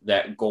made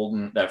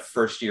that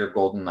first year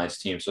Golden Knights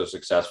team so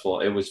successful.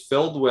 It was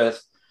filled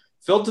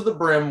to the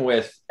brim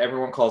with,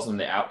 everyone calls them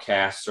the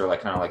outcasts, or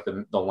like kind of like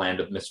the land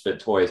of misfit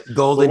toys.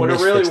 Golden what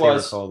misfits, it really they were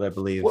was called, I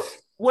believe.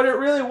 what it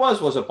really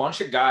was a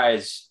bunch of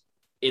guys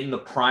in the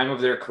prime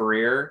of their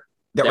career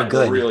that were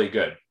good, really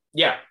good.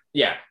 Yeah,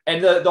 yeah.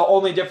 And the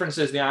only difference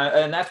is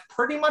and that's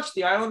pretty much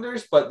the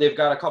Islanders, but they've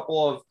got a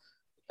couple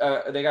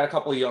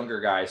of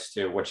younger guys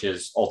too, which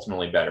is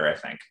ultimately better, I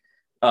think.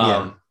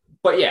 Yeah.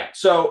 But yeah,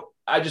 so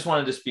I just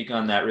wanted to speak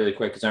on that really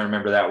quick because I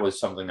remember that was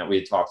something that we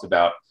had talked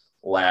about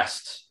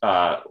last,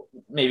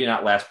 maybe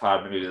not last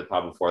pod, maybe the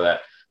pod before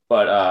that.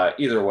 But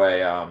either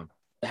way,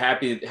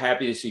 happy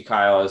to see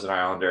Kyle as an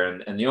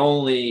Islander, and the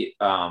only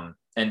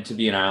and to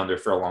be an Islander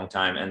for a long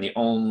time, and the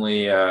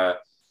only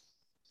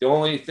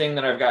thing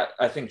that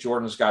I think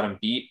Jordan's got him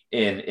beat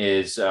in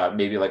is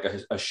maybe like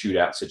a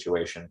shootout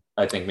situation.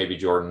 I think maybe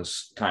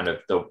Jordan's kind of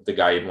the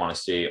guy you'd want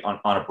to see on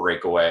a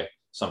breakaway,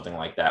 something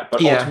like that.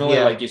 But ultimately,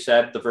 like you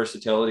said, the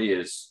versatility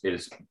is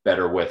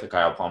better with a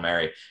Kyle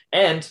Palmieri,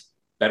 and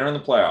better in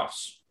the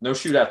playoffs. No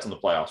shootouts in the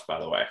playoffs,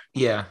 by the way.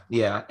 Yeah,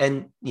 yeah.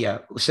 And yeah,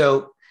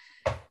 so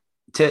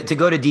to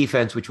go to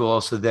defense, which will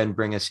also then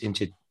bring us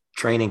into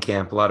training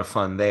camp, a lot of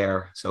fun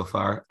there so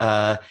far.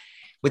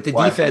 With the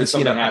defense,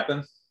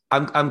 happen?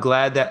 I'm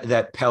glad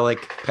that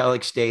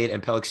Pelech stayed,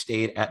 and Pelech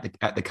stayed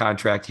at the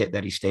contract hit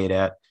that he stayed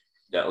at.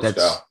 Yeah, let's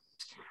go.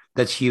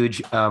 That's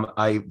huge.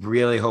 I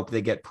really hope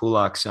they get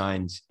Pulock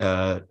signed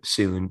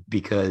soon,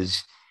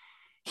 because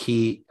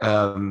he's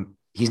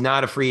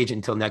not a free agent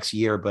until next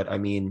year. But I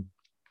mean,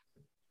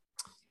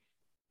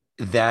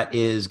 that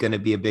is going to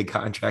be a big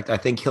contract. I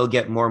think he'll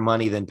get more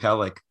money than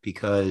Pelech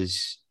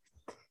because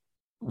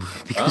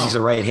Oh. he's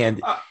a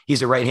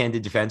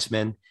right-handed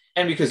defenseman,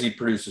 And because he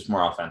produces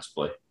more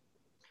offensively.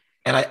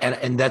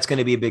 and that's going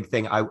to be a big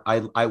thing.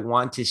 I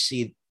want to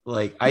see,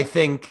 like, I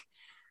think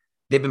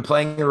they've been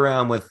playing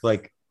around with,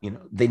 like,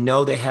 they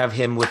know they have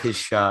him with his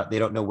shot. They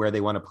don't know where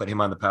they want to put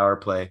him on the power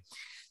play.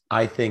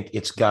 I think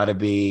it's got to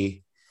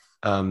be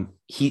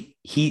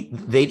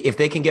if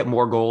they can get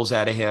more goals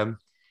out of him,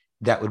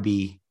 that would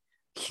be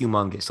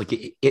humongous.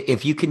 Like,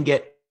 if you can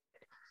get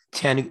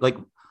 10, like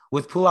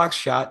with Pulak's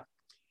shot,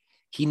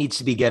 he needs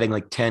to be getting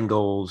like 10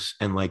 goals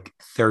and like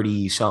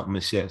 30 something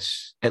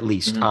assists at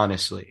least. Mhm.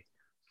 Honestly,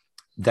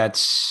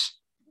 that's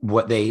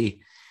what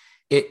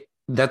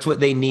that's what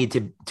they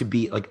need to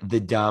be like the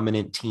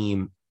dominant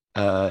team.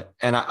 And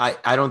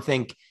I don't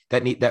think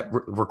that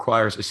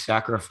requires a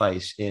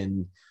sacrifice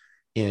in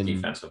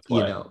Defensive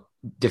play.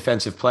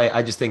 defensive play.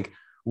 I just think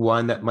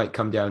one that might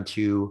come down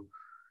to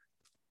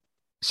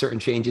certain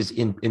changes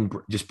in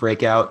just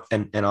breakout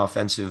and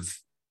offensive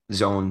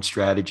zone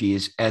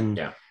strategies. And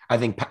Yeah. I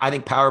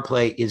think power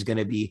play is going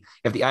to be,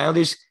 if the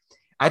Islanders,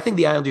 I think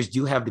the Islanders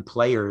do have the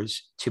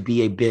players to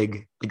be a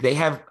big, like, they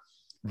have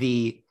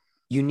the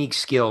unique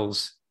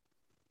skills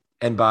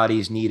and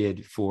bodies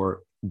needed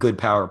for good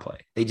power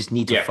play. They just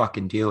need to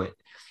fucking do it.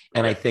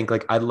 And I think,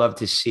 like, I'd love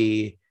to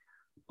see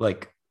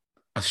like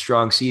a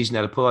strong season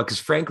out of Pulock, because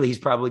frankly, he's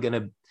probably going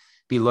to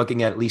be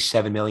looking at least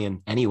 7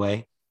 million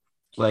anyway.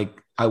 Like,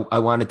 I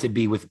want it to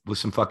be with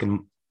some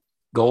fucking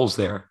goals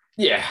there.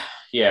 Yeah.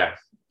 Yeah.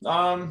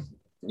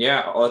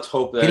 Yeah. Let's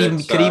hope that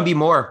Could even be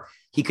more.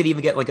 He could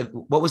even get like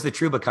what was the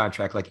Trouba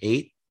contract? Like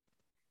 8?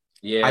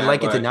 Yeah. I'd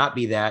like it to not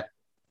be that.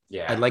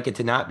 Yeah. I'd like it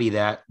to not be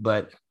that,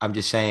 but I'm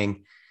just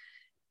saying,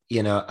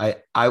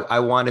 I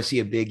want to see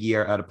a big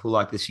year out of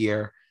Pulock this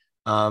year.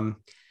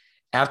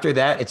 After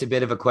that, it's a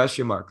bit of a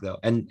question mark though.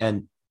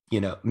 And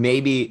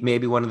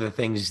maybe one of the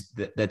things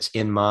that's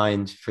in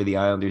mind for the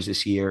Islanders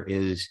this year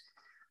is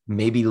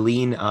maybe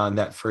lean on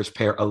that first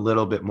pair a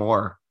little bit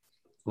more.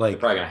 Like, they're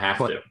probably going to have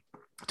to.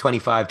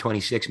 25,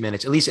 26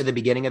 minutes, at least at the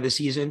beginning of the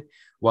season,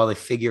 while they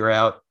figure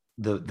out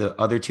the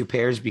other two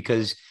pairs,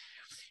 because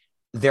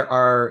there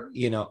are,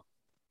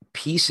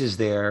 pieces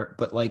there,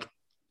 but like,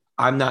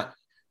 I'm not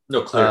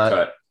No clear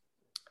cut.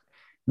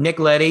 Nick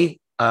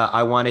Leddy.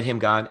 I wanted him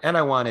gone, and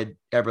I wanted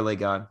Eberle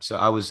gone. So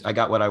I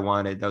got what I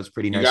wanted. That was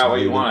pretty nice. You got what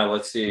you wanted.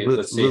 Let's see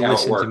how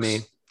it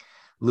works.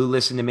 Lou,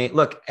 listen to me.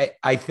 Look,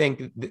 I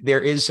think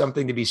there is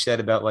something to be said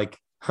about, like,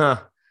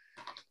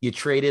 you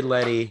traded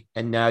Leddy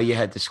and now you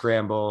had to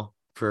scramble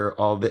for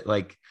all that.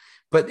 Like,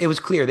 but it was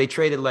clear they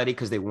traded Leddy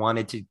because they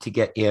wanted to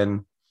get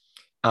in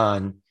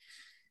on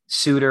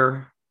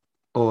Suter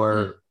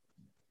or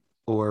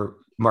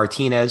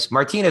Martinez.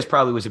 Martinez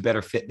probably was a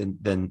better fit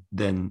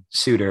than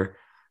Suter,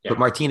 but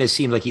Martinez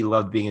seemed like he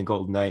loved being a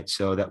Golden Knight,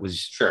 so that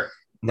was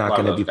not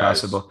going to be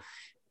possible.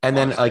 And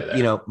then, like,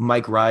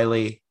 Mike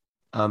Riley.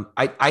 I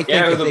think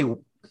if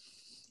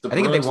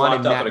they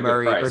wanted Matt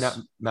Murray, or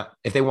not,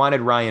 if they wanted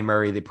Ryan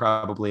Murray, they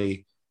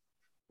probably.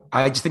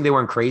 I just think they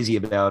weren't crazy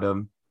about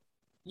him.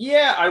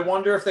 Yeah, I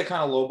wonder if they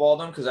kind of lowballed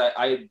him, because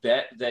I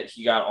bet that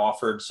he got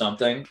offered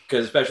something,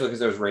 especially because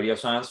there was radio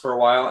silence for a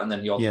while, and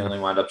then he ultimately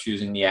wound up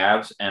choosing the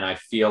Avs. And I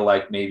feel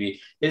like maybe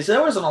it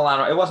wasn't a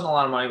lot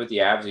of money with the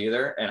Avs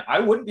either. And I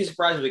wouldn't be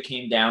surprised if it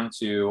came down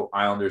to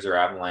Islanders or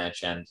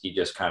Avalanche, and he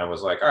just kind of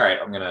was like, all right,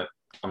 I'm gonna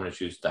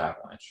choose the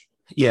Avalanche.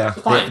 Yeah,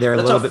 they're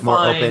a little bit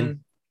more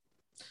open.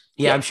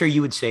 Yeah, I'm sure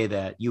you would say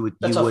that. You would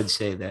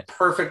say that.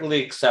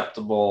 Perfectly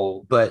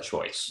acceptable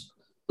choice.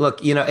 Look,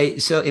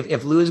 so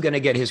if Lou is going to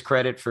get his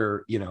credit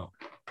for,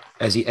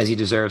 as he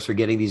deserves for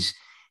getting these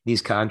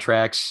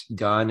contracts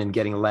done and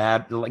getting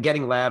Ladd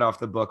off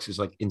the books is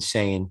like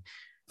insane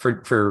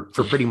for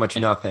pretty much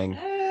nothing.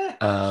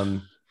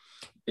 That's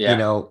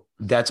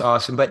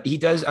awesome. But he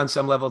does, on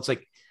some level, it's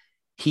like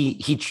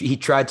he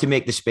tried to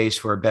make the space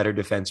for a better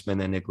defenseman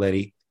than Nick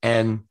Leddy,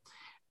 and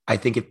I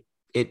think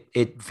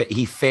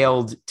he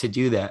failed to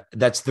do that.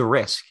 That's the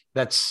risk.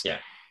 That's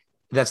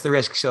the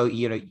risk. So,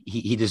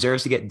 he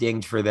deserves to get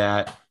dinged for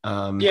that.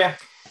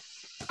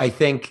 I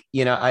think,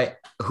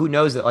 who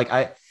knows that,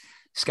 like,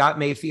 Scott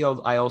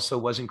Mayfield, I also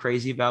wasn't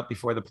crazy about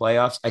before the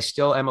playoffs. I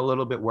still am a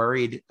little bit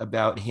worried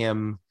about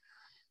him,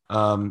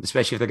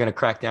 especially if they're going to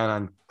crack down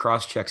on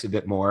cross checks a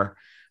bit more.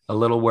 A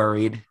little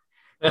worried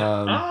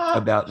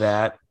about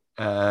that.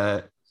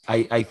 I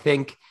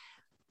think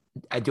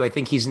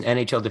he's an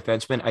NHL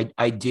defenseman?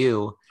 I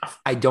do.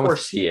 I don't. Of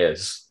course he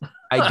is.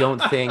 I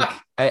don't think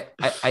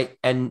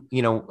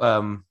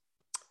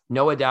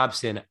Noah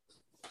Dobson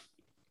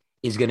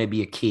is going to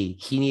be a key.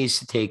 He needs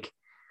to take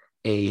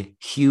a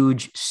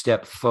huge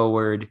step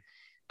forward.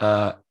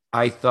 I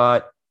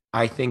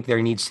think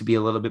there needs to be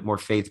a little bit more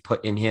faith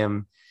put in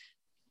him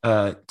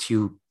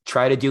to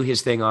try to do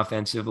his thing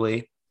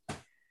offensively.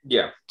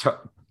 Yeah.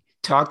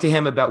 Talk to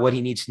him about what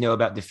he needs to know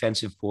about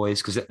defensive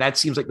poise, because that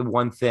seems like the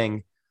one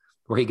thing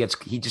where he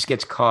just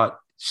gets caught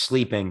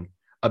sleeping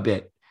a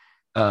bit.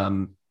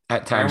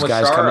 At times,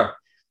 guys coming.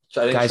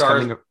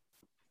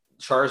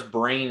 Char's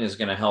brain is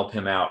going to help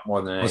him out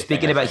more than anything. Well,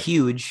 speaking I about think.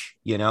 huge,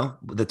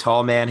 the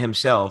tall man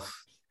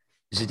himself,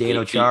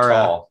 Zdeno 8 feet Chara.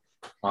 tall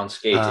on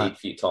skates, 8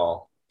 feet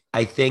tall.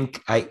 I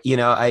think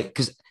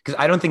because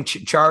I don't think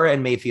Chara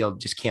and Mayfield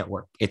just can't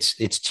work.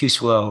 It's too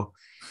slow.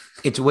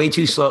 It's way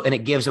too slow, and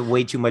it gives them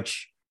way too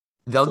much.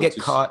 They'll get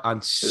caught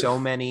on so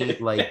many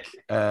like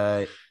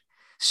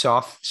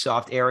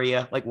soft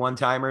area, like one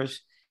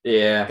timers.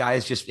 Yeah.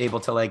 Guys just able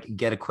to like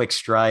get a quick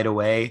stride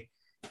away,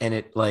 and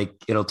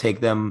it'll take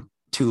them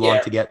too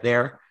long to get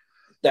there.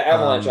 The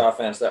Avalanche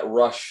offense, that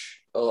rush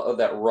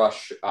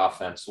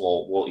offense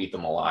will eat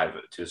them alive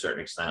to a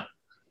certain extent.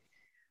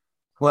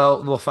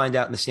 Well, we'll find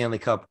out in the Stanley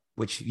Cup,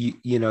 which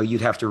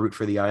you'd have to root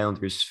for the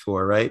Islanders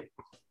for, right?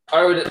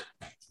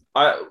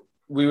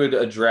 We would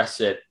address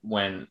it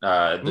when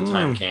the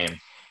time came.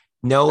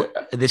 No,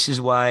 this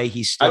is why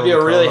he's still. I'd be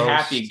a really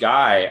happy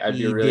guy.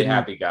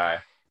 Happy guy.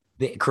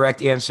 The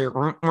correct answer,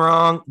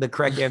 wrong. The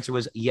correct answer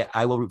was,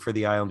 I will root for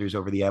the Islanders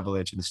over the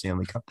Avalanche in the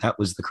Stanley Cup. That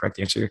was the correct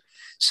answer.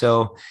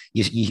 So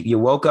you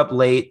woke up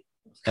late.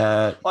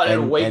 I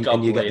didn't wake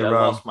up you late. Got the I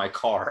wrong, lost my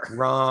car.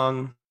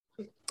 Wrong.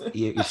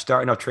 You're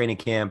starting off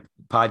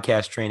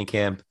podcast training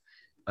camp,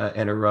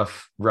 in a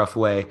rough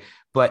way.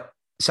 But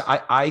so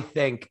I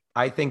think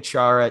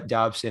Chara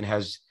Dobson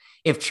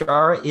if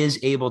Chara is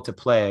able to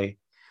play.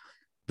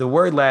 The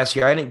word last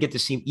year, I didn't get to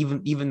see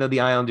even though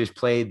the Islanders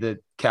played the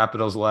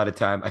Capitals a lot of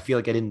time. I feel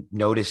like I didn't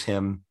notice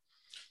him.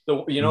 The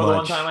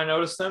one time I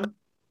noticed him?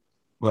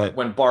 What?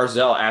 When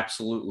Barzal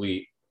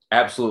absolutely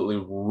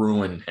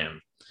ruined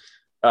him.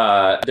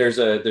 There's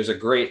a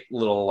great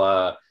little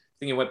I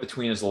think he went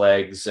between his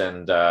legs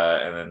and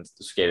then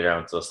skated out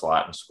into the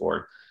slot and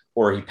scored.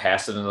 Or he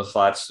passed it in the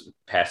slots,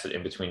 passed it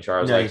in between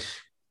Chara's legs.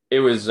 It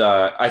was.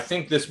 I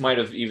think this might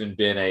have even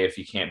been a "if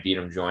you can't beat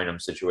him, join him"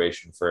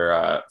 situation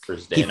for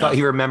Zdeno.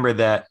 He remembered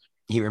that.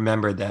 He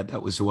remembered that.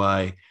 That was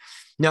why.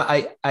 No,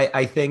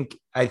 I think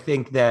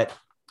that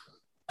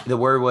the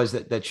word was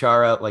that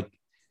Chara, like,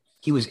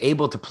 he was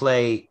able to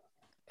play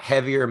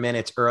heavier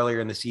minutes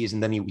earlier in the season.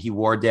 Then he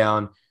wore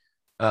down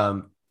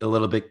a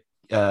little bit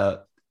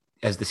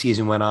as the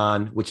season went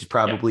on, which is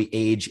probably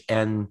age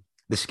and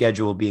the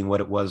schedule being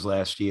what it was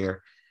last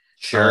year.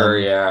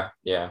 Sure.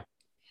 Yeah.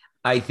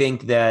 I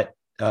think that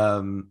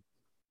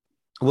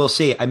we'll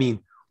see. I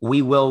mean,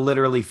 we will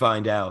literally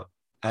find out.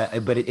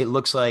 But it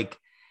looks like,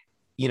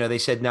 they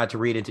said not to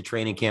read into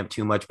training camp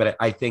too much. But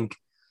I think,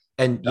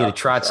 and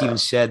Trotz even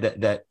said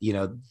that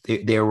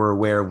they were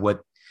aware of what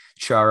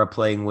Chara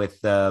playing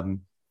with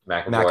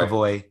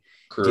McAvoy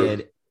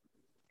did,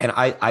 and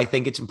I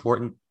think it's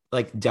important.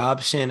 Like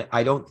Dobson,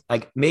 I don't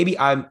like. Maybe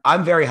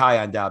I'm very high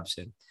on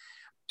Dobson.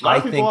 A lot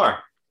of people are,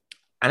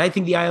 and I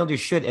think the Islanders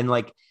should. And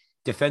like,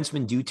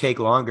 defensemen do take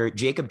longer.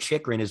 Jacob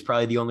Chikrin is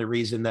probably the only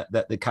reason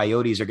that the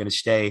Coyotes are going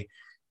to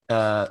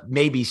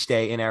maybe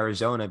stay in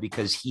Arizona,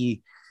 because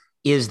he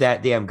is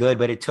that damn good.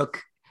 But it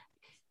took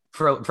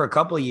for a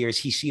couple of years,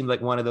 he seemed like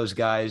one of those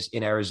guys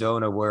in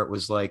Arizona where it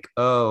was like,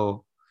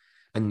 oh,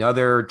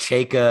 another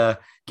Chayka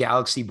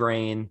Galaxy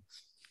brain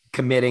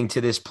committing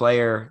to this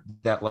player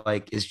that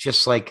like is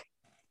just like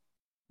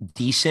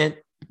decent,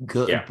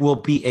 good, will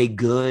be a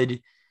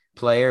good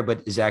player,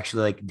 but is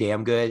actually like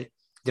damn good.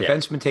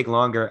 Defensemen take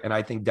longer, and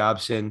I think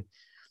Dobson.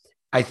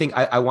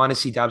 I want to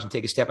see Dobson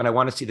take a step, and I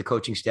want to see the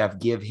coaching staff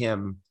give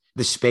him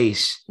the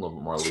space a little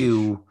bit more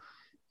to,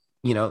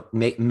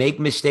 make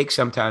mistakes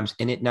sometimes,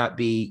 and it not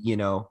be,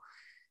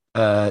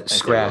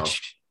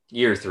 scratched.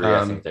 Year 3,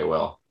 I think they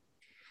will.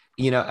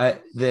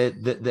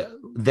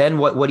 Then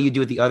what do you do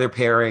with the other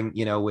pairing?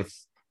 with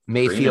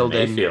Mayfield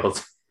and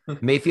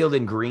Mayfield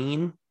and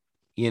Green.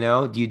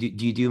 Do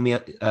you do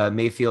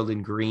Mayfield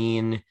and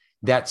Green?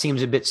 That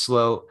seems a bit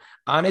slow.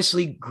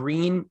 Honestly,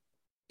 Green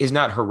is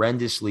not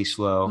horrendously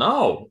slow.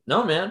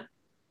 No, man.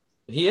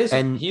 He is,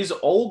 and he's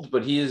old,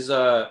 but he's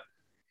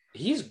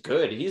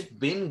good. He's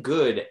been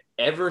good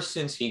ever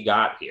since he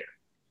got here.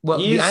 Well,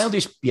 the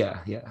Islanders,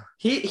 yeah.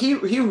 He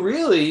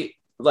really,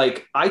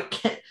 like, I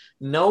can't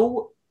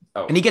know.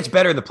 Oh. And he gets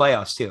better in the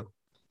playoffs too.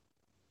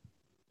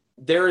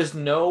 There is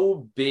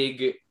no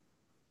big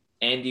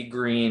Andy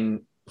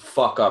Green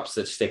fuck ups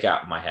that stick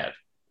out in my head.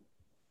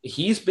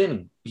 He's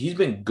been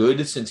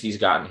good since he's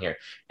gotten here.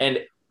 And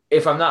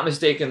if I'm not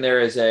mistaken,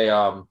 there is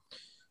is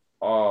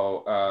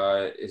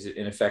it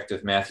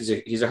ineffective math?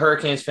 He's a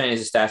Hurricanes fan.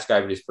 He's a stats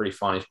guy, but he's pretty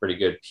fun. He's pretty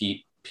good.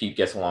 Pete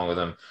gets along with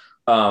him.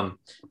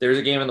 There's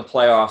a game in the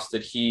playoffs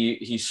that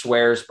he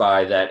swears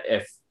by, that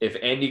if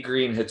Andy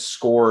Green had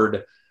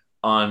scored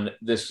on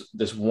this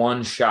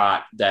one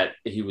shot that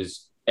he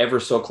was ever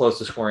so close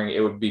to scoring, it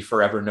would be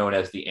forever known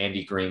as the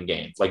Andy Green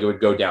game. Like, it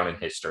would go down in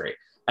history.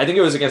 I think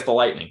it was against the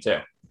Lightning too.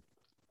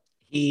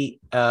 He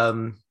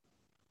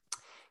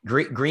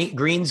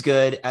Green's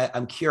good.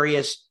 I'm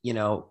curious,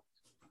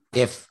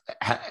 if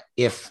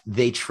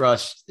they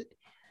trust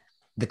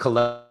the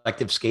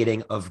collective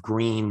skating of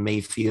Green,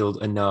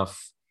 Mayfield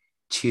enough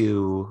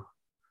to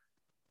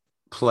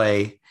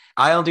play.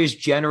 Islanders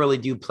generally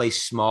do play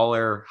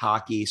slower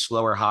hockey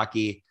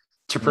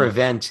to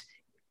prevent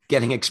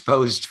getting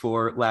exposed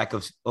for lack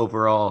of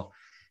overall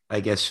I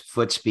guess,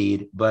 foot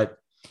speed. But,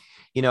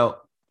 you know,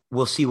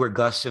 we'll see where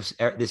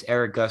this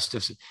Eric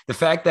Gustafson, the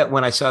fact that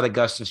when I saw that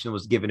Gustafson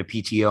was given a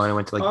PTO and I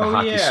went to like the Oh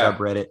hockey yeah,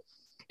 subreddit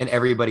and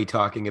everybody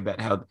talking about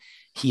how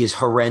he is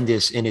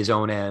horrendous in his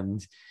own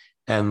end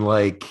and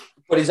like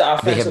but he's they have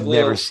offensively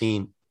never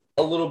seen.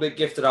 a little bit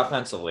gifted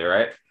offensively,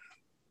 right?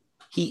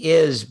 He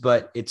is,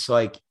 but it's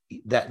like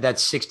that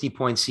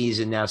 60-point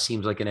season now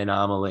seems like an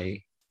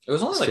anomaly. It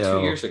was only like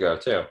 2 years ago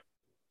too.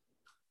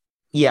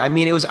 Yeah, I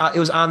mean it was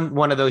on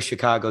one of those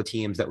Chicago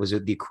teams that was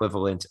the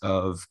equivalent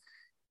of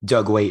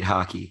Doug Waite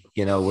hockey,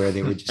 you know, where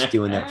they were just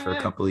doing that for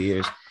a couple of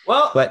years.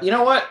 Well, But you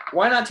know what?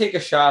 Why not take a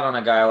shot on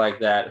a guy like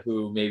that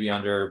who maybe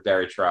under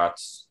Barry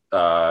Trotz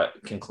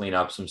can clean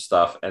up some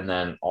stuff and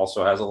then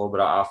also has a little bit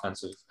of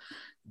offensive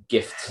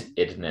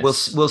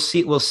giftedness.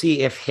 We'll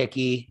see if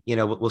Hickey, you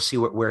know, we'll see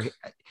where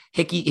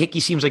Hickey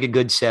seems like a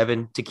good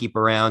 7 to keep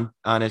around.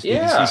 Honestly,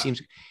 Yeah. he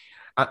seems.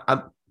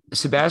 I'm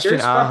Sebastian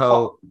Here's Scott Aho.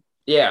 Paul.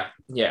 Yeah.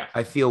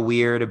 I feel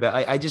weird about.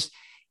 I just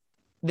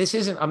this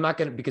isn't. I'm not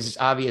gonna because it's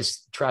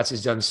obvious Trotz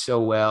has done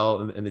so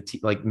well and the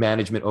like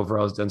management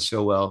overall has done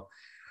so well.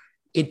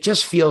 It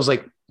just feels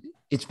like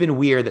it's been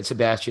weird that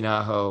Sebastian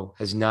Aho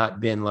has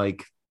not been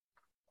like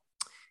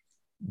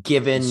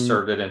given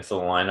Inserted into the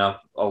lineup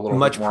a little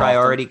much bit more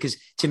priority because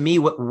to me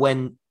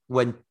when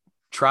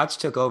Trotz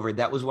took over,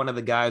 that was one of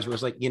the guys where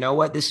it's like, you know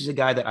what, this is a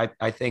guy that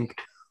I think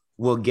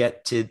will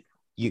get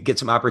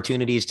some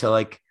opportunities to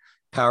like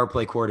power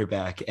play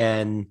quarterback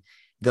and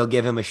they'll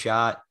give him a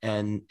shot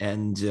and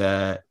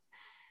to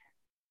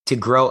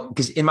grow.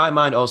 Because in my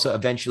mind also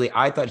eventually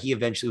I thought he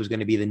eventually was going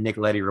to be the Nick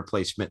Leddy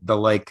replacement, the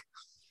like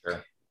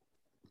Sure.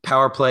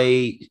 power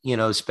play, you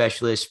know,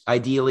 specialist,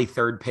 ideally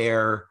third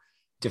pair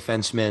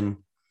defenseman.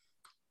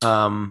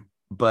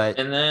 But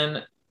and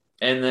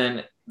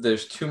then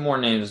there's 2 more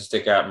names that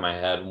stick out in my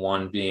head.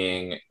 One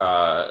being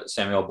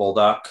Samuel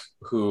Bolduc,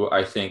 who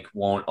I think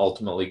won't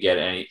ultimately get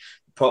any,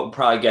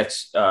 probably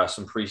gets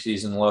some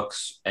preseason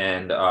looks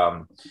and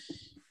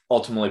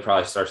ultimately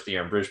probably starts the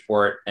year in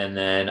Bridgeport. And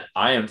then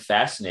I am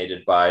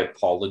fascinated by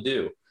Paul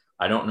Ledoux.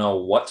 I don't know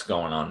what's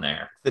going on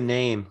there. the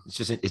name,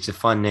 it's a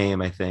fun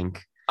name, I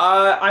think.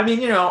 I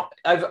mean, you know,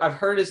 I've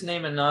heard his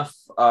name enough.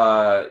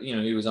 You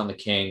know, he was on the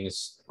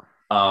Kings.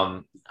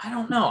 I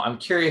don't know. I'm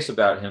curious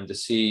about him to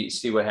see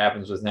what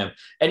happens with him.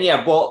 And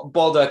yeah,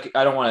 Baldock.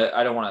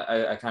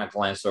 I kind of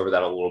glanced over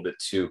that a little bit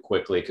too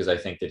quickly because I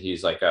think that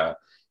he's like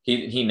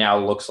he now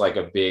looks like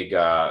a big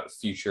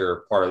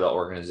future part of the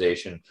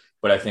organization.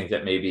 But I think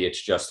that maybe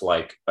it's just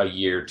like a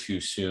year too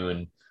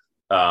soon.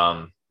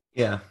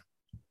 Yeah.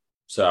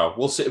 So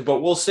we'll see. But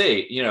we'll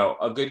see. You know,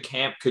 a good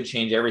camp could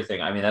change everything.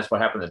 I mean, that's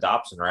what happened to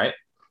Dobson, right?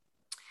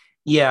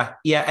 Yeah.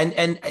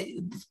 And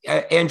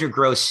Andrew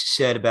Gross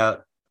said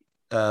about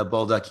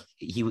Baldock,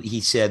 he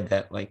said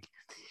that like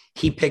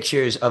he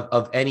pictures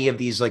of any of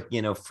these like,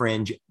 you know,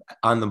 fringe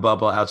on the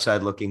bubble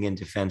outside looking in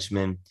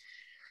defensemen,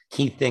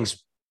 he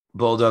thinks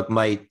Baldock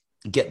might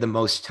get the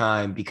most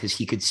time because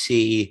he could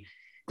see,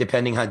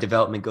 depending how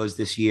development goes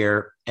this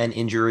year and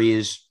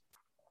injuries,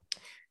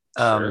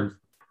 Sure.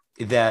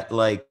 that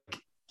like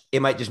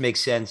it might just make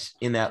sense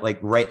in that like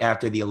right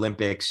after the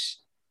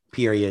Olympics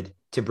period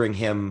to bring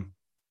him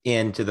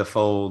into the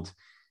fold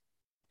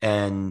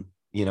and,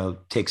 you know,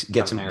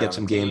 get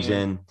some games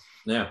in,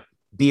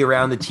 be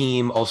around the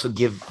team, also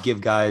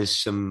give guys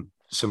some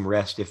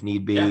rest if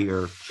need be,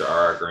 or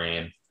Jar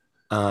Green.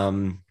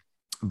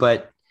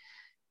 But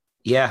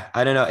yeah,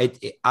 I don't know.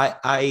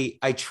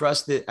 I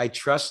trust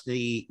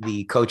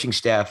the coaching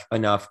staff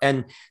enough,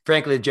 and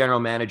frankly, the general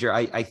manager.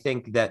 I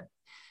think that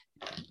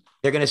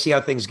they're going to see how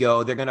things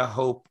go. They're going to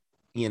hope.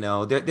 You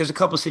know, there's a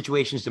couple of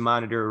situations to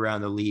monitor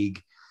around the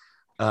league,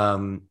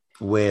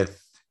 with,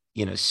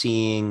 you know,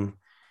 seeing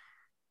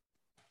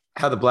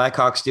how the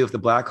Blackhawks do. If the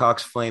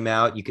Blackhawks flame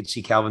out, you could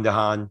see Calvin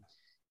DeHaan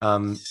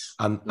on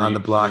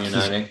the block.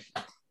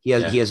 He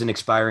has an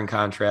expiring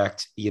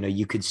contract. You know,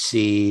 you could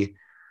see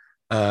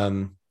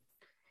the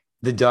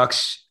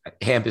Ducks,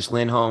 Hampus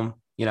Lindholm.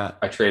 You know,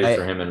 I traded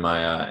for him in my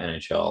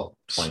NHL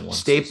 21.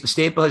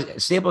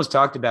 Staples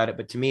talked about it,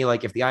 but to me,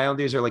 like if the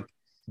Islanders are like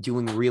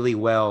doing really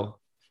well,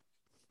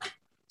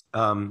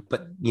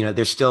 but you know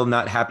they're still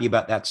not happy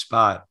about that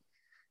spot,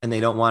 and they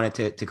don't want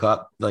it to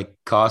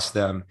cost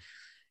them.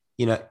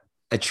 You know,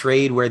 a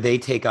trade where they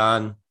take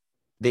on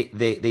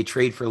they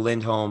trade for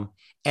Lindholm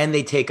and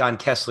they take on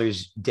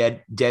Kessler's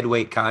dead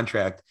weight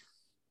contract.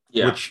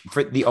 Yeah. Which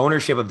for the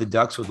ownership of the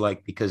Ducks would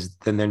like, because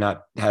then they're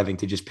not having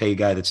to just pay a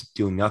guy that's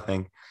doing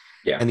nothing.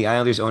 Yeah. And the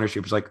Islanders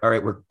ownership is like, all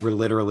right, we're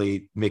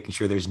literally making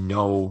sure there's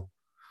no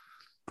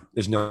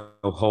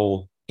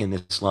hole in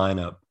this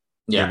lineup.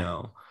 Yeah. You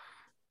know,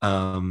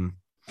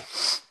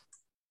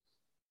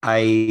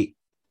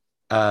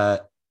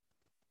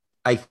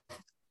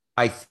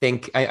 I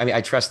think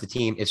I trust the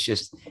team. It's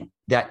just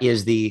that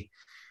is the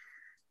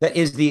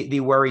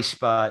worry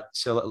spot.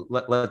 So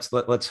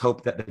let's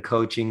hope that the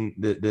coaching,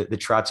 the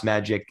Trotz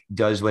magic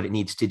does what it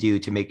needs to do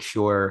to make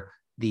sure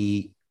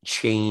the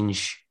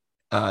change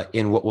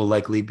in what will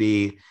likely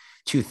be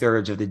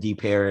 2/3 of the D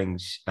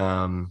pairings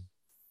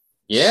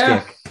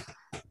stick.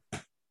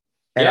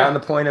 And on Yeah.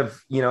 the point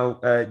of,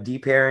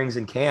 deep pairings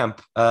in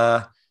camp,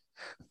 our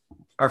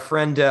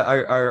friend,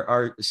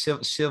 our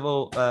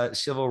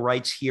civil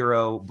rights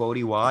hero,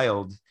 Bodie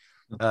Wild,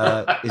 is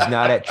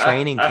not at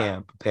training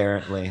camp,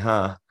 apparently,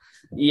 huh?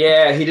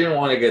 Yeah, he didn't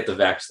want to get the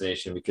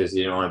vaccination because he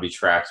didn't want to be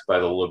tracked by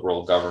the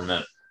liberal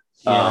government.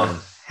 Yeah, Um,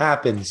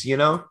 happens.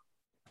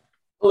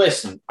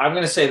 Listen, I'm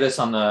going to say this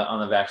on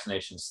the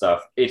vaccination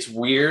stuff. It's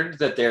weird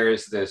that there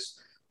is this.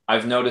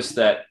 I've noticed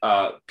that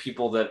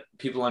people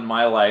in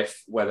my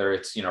life, whether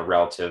it's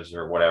relatives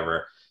or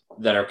whatever,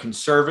 that are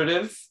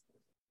conservative,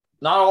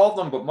 not all of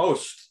them, but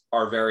most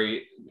are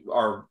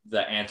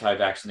the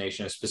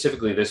anti-vaccination,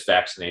 specifically this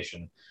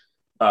vaccination.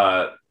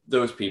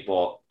 Those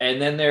people,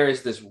 and then there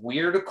is this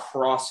weird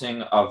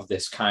crossing of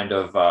this kind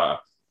of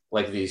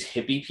like these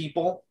hippie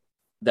people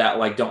that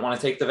like don't want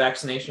to take the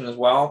vaccination as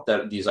well.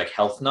 That these like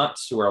health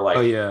nuts who are Oh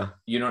like, yeah.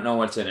 you don't know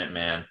what's in it,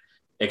 man,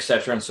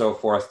 etc. and so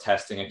forth,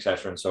 testing,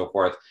 etc. and so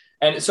forth.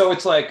 And so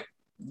it's like,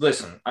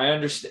 listen, I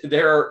understand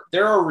there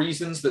are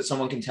reasons that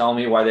someone can tell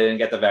me why they didn't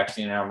get the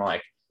vaccine, and I'm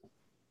like,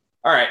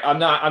 all right,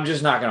 I'm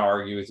just not going to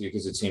argue with you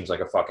because it seems like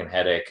a fucking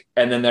headache.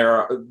 And then there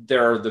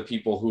are the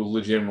people who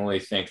legitimately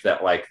think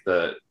that like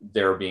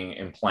they're being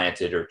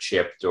implanted or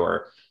chipped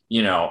or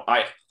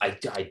I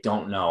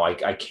don't know. I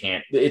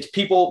can't. It's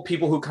people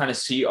who kind of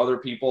see other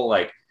people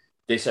like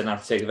they said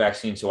not to take the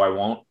vaccine, so I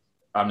won't.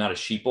 I'm not a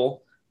sheeple.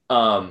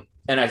 And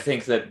I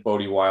think that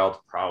Bodie Wild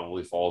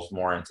probably falls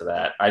more into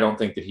that. I don't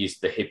think that he's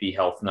the hippie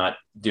health nut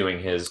doing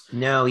his.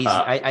 No,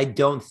 I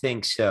don't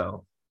think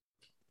so.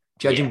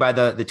 Judging by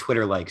the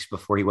Twitter likes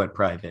before he went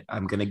private,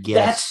 I'm gonna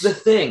guess. That's the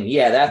thing.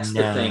 Yeah, that's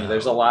No. the thing.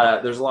 There's a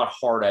lot of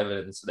hard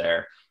evidence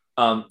there.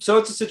 So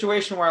it's a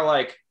situation where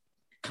like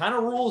kind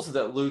of rules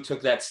that Lou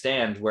took that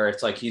stand where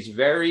it's like he's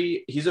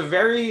a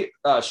very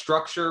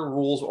structure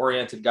rules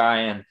oriented guy,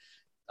 and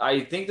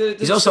I think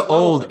that he's also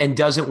old and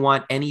doesn't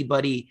want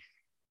anybody.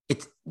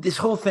 It's this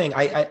whole thing.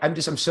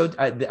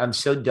 I'm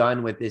so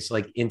done with this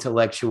like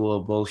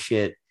intellectual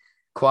bullshit,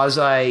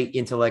 quasi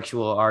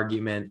intellectual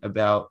argument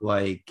about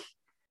like.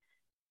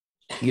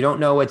 You don't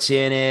know what's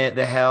in it,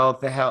 the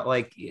health,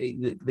 like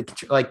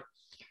like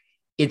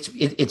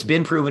it's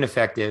been proven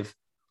effective.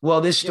 Well,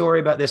 this story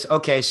about this,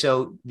 okay,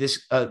 so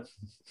this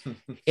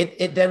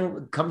it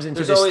then comes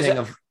into this thing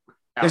of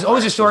there's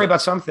always a story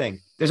about something.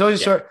 There's always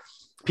a story.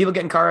 People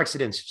get in car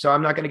accidents, so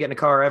I'm not going to get in a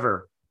car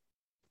ever.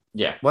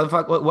 Yeah. What the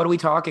fuck? What are we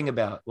talking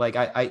about? Like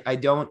I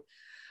don't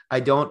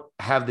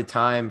have the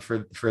time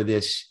for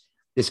this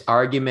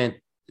argument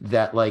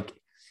that like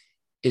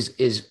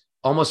is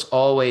almost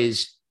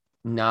always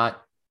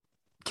not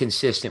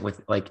consistent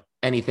with like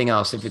anything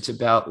else. If it's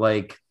about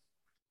like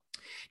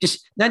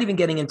just not even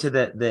getting into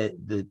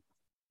the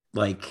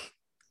like,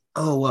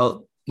 oh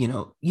well, you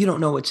don't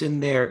know what's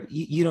in there.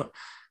 You don't.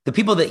 The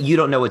people that you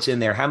don't know what's in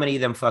there, how many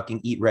of them fucking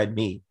eat red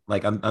meat?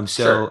 Like I'm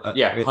so sure.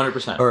 Yeah,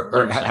 100%.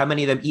 Or how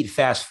many of them eat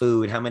fast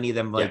food? How many of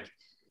them like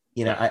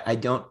I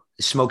don't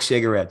smoke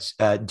cigarettes,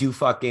 do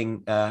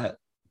fucking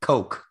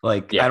coke.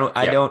 Like I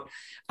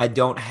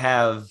don't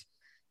have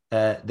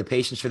the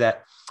patience for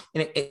that.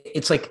 And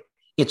it's like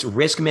it's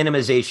risk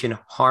minimization,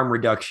 harm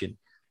reduction.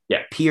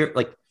 Yeah. Period.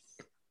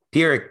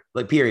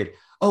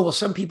 Oh, well,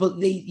 some people,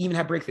 they even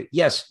have breakthrough.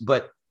 Yes,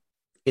 but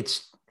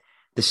it's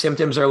the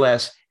symptoms are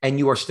less and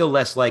you are still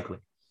less likely.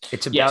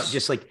 It's about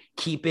just like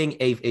keeping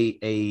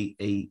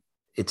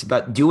it's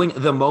about doing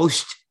the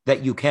most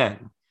that you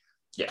can.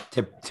 Yeah.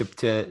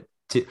 To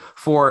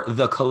for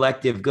the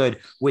collective good,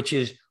 which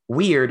is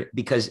weird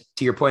because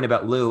to your point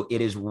about Lou,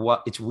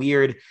 it's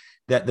weird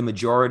that the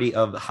majority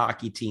of the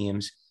hockey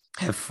teams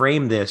have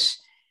framed this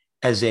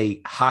as a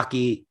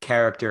hockey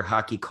character,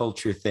 hockey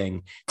culture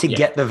thing to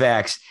get the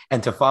vax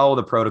and to follow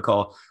the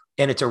protocol.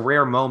 And it's a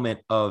rare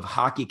moment of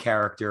hockey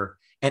character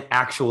and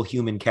actual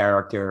human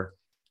character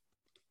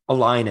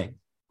aligning.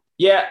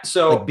 Yeah.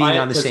 So like being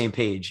on the same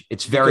page.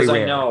 It's very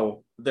rare. I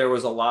know there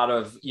was a lot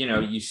of,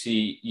 you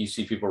see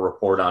people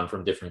report on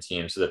from different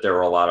teams that there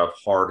were a lot of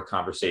hard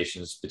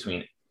conversations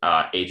between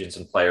agents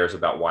and players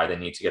about why they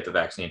need to get the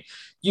vaccine.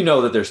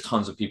 That there's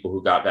tons of people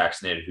who got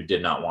vaccinated who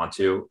did not want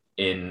to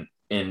in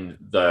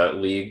the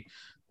league.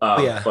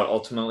 But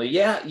ultimately,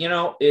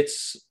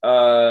 it's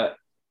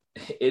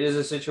it is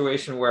a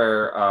situation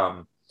where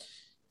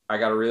I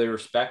got to really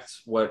respect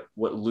what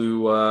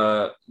Lou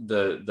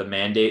the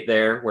mandate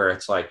there, where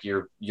it's like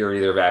you're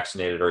either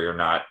vaccinated or you're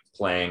not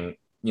playing,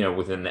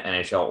 within the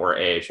NHL or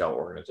AHL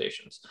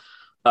organizations.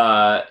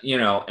 And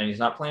he's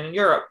not playing in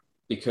Europe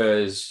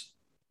because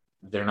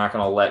they're not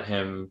going to let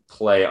him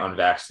play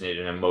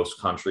unvaccinated in most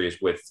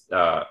countries with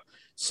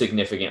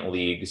significant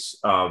leagues.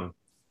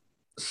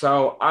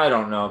 So I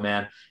don't know,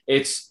 man.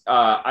 It's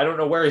I don't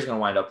know where he's going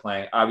to wind up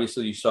playing.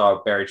 Obviously, you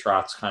saw Barry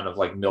Trotz kind of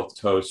like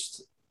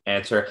milquetoast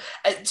answer.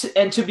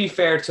 And to be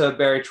fair to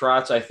Barry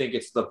Trotz, I think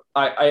it's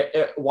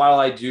while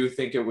I do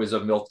think it was a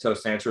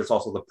milquetoast answer, it's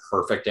also the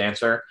perfect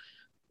answer.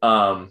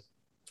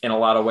 In a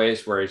lot of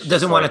ways, where he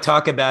doesn't want to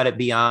talk about it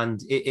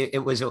beyond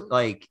it was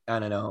like, I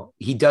don't know.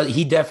 He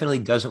definitely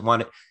doesn't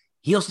want it.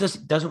 He also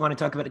doesn't want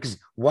to talk about it because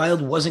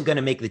Wild wasn't going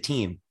to make the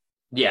team.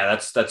 Yeah,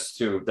 that's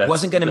too. That's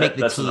Wasn't going to make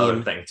the that's another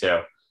team. thing too.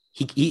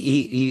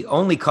 He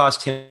only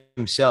cost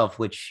himself,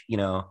 which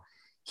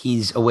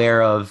he's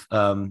aware of.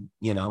 Uh,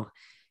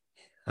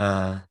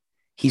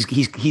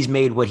 he's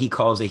made what he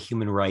calls a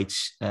human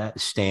rights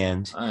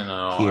stand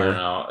I here,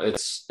 know.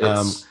 It's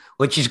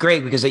which is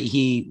great because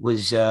he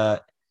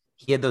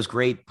had those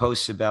great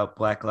posts about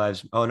Black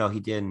Lives. Oh no, he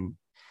didn't.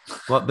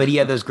 Well, but he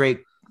had those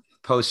great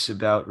posts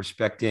about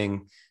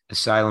respecting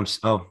asylums.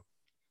 Oh,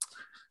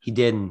 he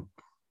didn't.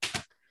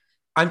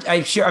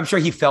 I'm sure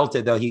he felt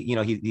it though.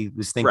 He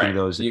was thinking right.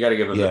 those. You got to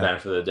give him the Yeah,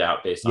 benefit of the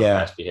doubt based on yeah,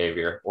 past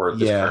behavior or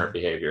this yeah, current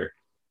behavior.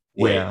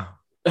 Wait. yeah.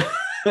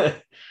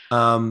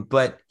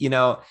 But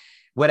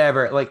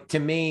whatever. Like to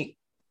me,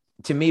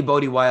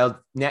 Bodie Wild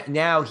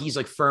now he's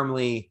like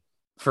firmly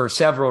for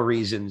several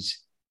reasons.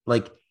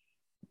 Like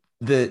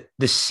the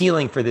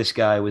ceiling for this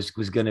guy was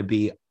going to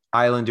be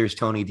Islanders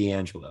Tony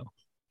DeAngelo,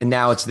 and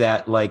now it's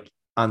that like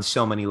on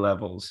so many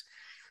levels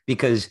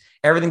because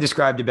everything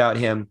described about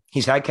him,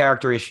 he's had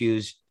character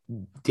issues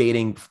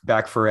dating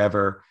back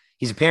forever.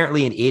 He's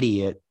apparently an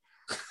idiot.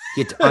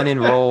 He had to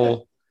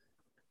unenroll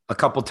a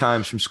couple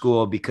times from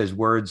school because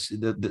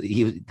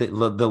the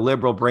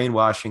liberal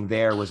brainwashing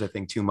there was, I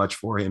think, too much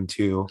for him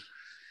too.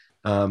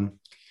 The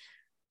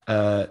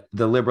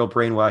liberal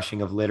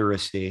brainwashing of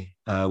literacy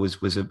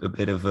was a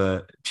bit of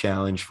a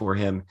challenge for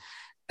him,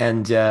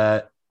 and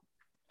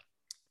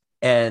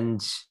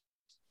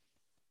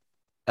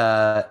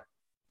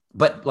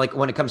but like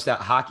when it comes to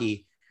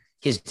hockey,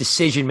 his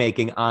decision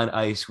making on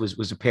ice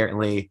was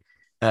apparently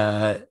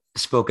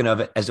spoken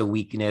of as a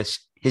weakness.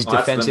 His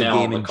defensive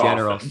game in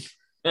general,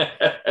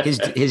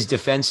 his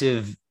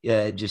defensive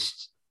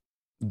just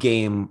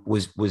game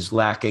was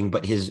lacking,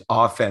 but his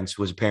offense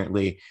was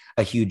apparently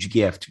a huge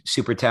gift.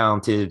 Super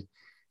talented.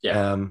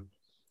 Yeah.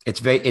 It's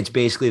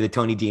basically the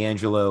Tony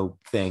DeAngelo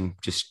thing.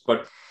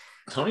 But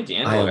Tony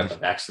DeAngelo got the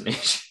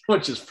vaccination,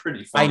 which is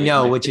pretty funny. I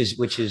know, which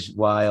is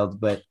wild,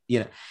 but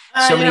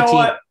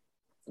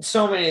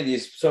so many of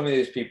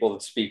these people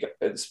that speak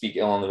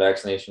ill on the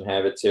vaccination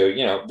have it too.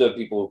 The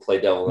people who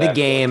play devil. The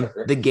game,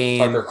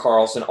 Tucker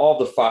Carlson, all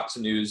the Fox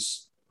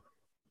News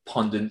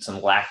pundits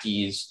and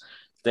lackeys,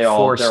 they're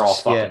all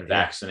fucking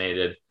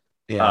vaccinated.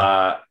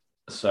 Yeah.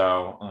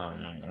 So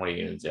what are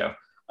you gonna do?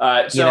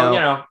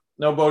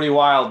 No Bodie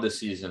Wild this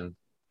season.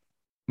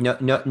 No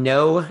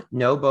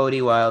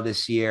Bodie Wild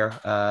this year.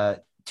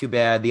 Too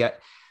bad. The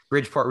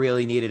Bridgeport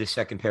really needed a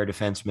second pair of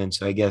defensemen,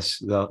 so I guess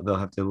they'll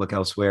have to look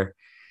elsewhere.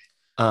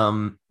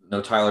 No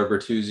Tyler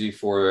Bertuzzi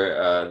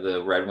for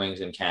the Red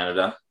Wings in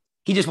Canada.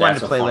 He just wanted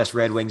to play less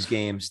Red Wings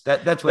games.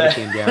 That's what it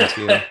came down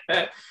to.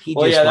 He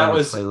wanted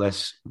to play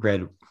less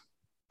Red.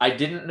 I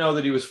didn't know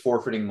that he was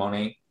forfeiting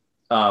money.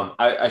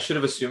 I should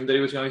have assumed that he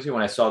was going to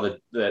when I saw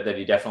that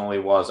he definitely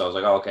was. I was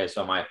like, oh, okay.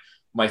 So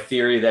my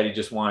theory that he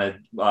just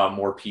wanted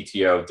more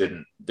PTO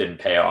didn't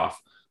pay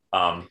off.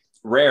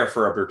 Rare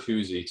for a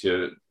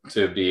Bertuzzi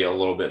to be a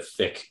little bit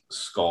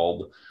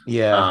thick-skulled.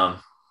 Yeah.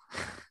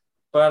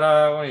 But what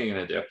are you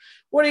going to do?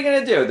 What are you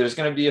going to do? There's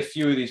going to be a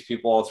few of these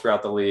people all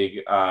throughout the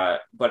league.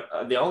 But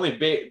the only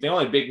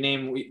big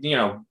name,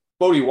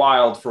 Bodie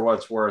Wild, for what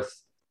it's worth,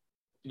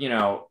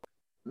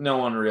 no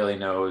one really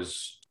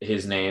knows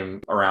his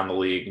name around the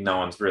league. No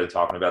one's really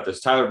talking about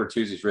this. Tyler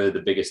Bertuzzi is really the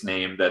biggest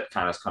name that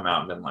kind of has come out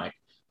and been like,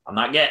 I'm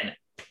not getting it.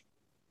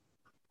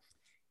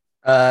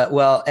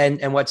 Well,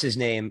 and what's his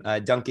name?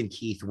 Duncan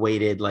Keith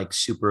waited like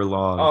super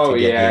long.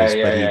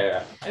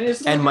 Yeah.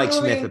 And Mike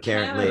Smith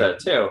apparently Canada,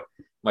 too.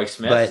 Mike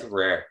Smith,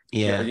 rare.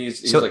 Yeah,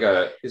 he's like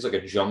a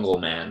jungle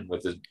man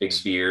with his big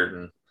beard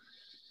and.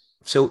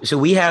 So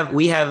we have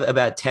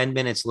about 10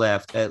 minutes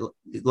left.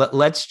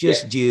 Let's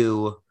just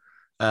do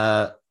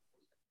lineup,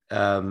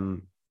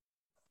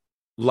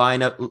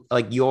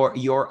 like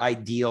your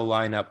ideal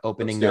lineup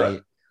opening night.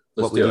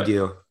 What would you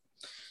do?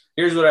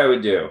 Here's what I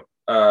would do.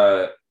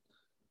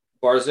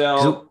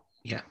 Barzal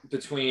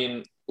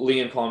between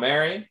Lee and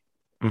Palmieri.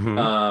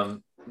 Mm-hmm.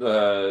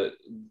 The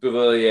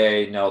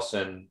Bouvillier,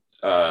 Nelson,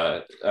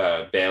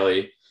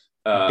 Bailey.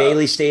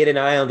 Bailey stayed in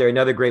Islander,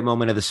 another great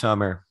moment of the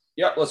summer.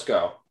 Yep, let's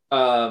go.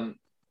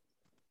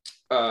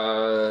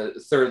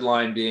 Third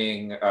line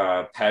being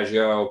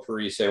Pageau,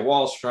 Parise,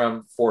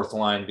 Wallstrom. Fourth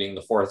line being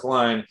the fourth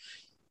line.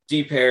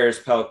 D pairs,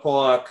 Pelech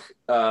Pollock.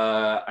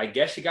 I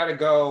guess you got to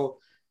go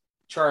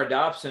Chara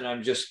Dobson.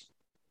 I'm just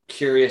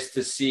curious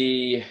to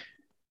see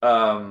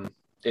if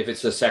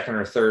it's a second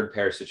or third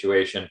pair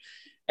situation.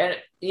 And,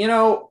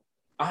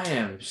 I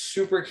am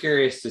super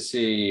curious to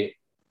see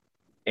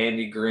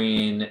Andy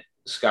Green,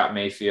 Scott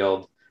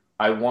Mayfield.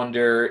 I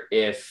wonder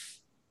if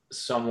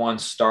someone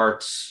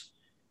starts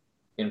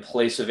in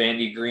place of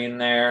Andy Green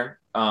there.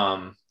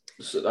 A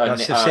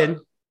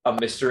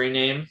mystery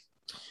name.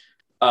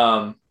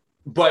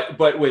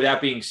 But with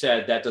that being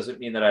said, that doesn't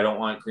mean that I don't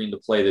want Green to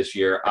play this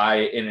year. I,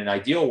 in an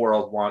ideal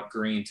world, want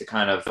Green to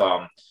kind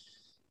of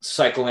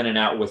cycle in and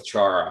out with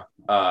Chara.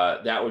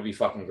 That would be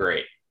fucking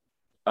great.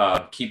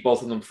 Keep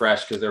both of them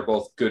fresh because they're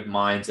both good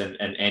minds, and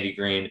Andy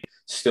Green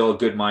still a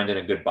good mind and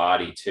a good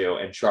body too.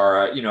 And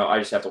Chara, I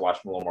just have to watch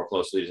him a little more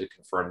closely to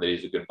confirm that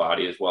he's a good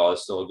body as well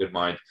as still a good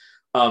mind.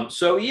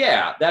 So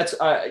yeah, that's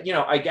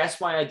I guess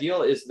my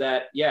ideal is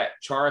that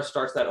Chara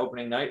starts that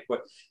opening night,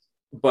 but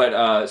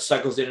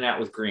cycles in and out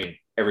with Green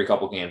every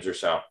couple games or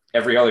so.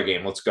 Every other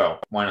game, let's go.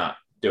 Why not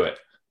do it?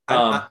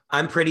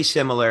 I'm pretty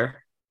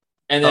similar.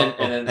 And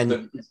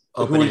then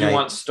who would you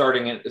want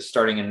starting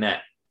in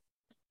net?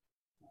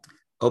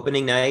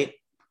 Opening night.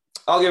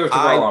 I'll give it to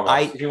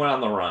Varlamov. He went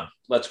on the run.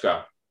 Let's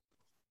go.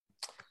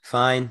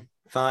 Fine.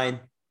 All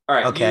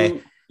right.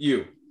 Okay.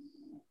 You.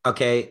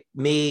 Okay.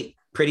 Me,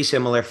 pretty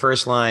similar.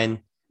 First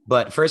line,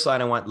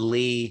 I want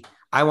Lee.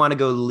 I want to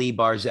go Lee,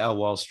 Barzal,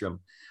 Wahlstrom.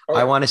 Right.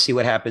 I want to see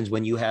what happens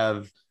when you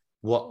have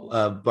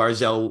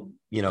Barzal,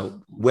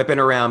 whipping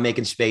around,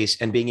 making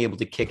space, and being able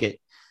to kick it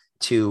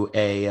to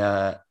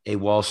a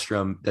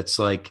Wahlstrom that's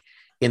like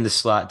in the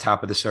slot,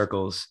 top of the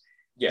circles.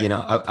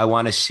 Yeah. I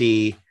want to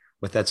see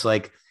what that's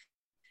like.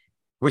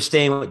 We're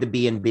staying with the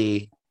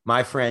B&B.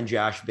 My friend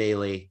Josh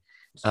Bailey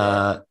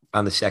on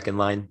the second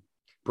line,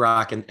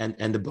 Brock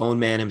and the Bone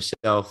Man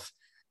himself,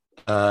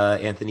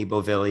 Anthony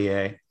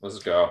Beauvillier. Let's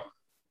go.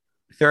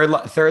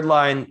 Third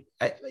line,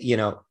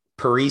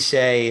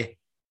 Parise,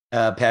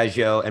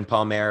 Pageau, and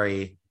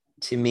Palmieri.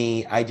 To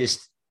me, I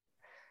just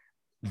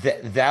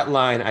that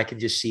line I could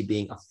just see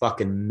being a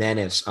fucking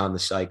menace on the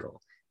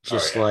cycle,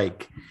 just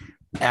like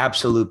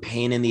absolute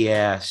pain in the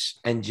ass,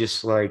 and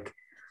just like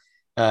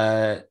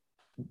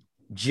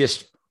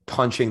just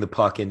punching the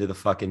puck into the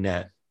fucking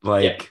net,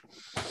 like,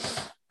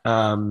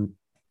 and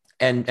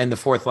the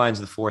fourth line's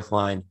the fourth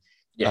line.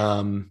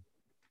 Yeah.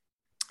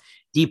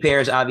 D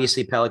pairs,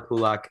 obviously Pelech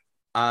Pulock.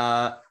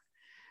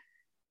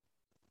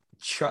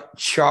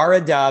 Chara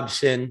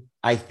Dobson,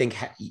 I think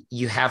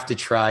you have to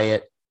try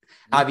it.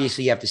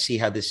 Obviously, you have to see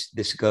how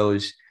this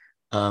goes.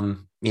 How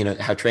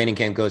training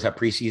camp goes, how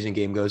preseason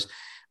game goes.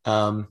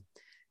 And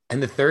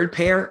the third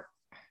pair,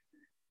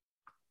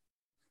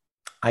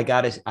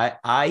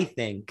 I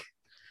think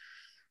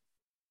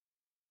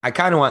I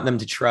kind of want them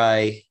to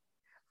try.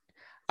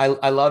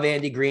 I love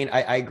Andy Green.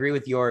 I agree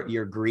with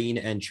your Green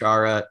and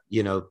Chara,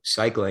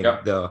 cycling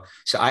though.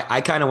 So I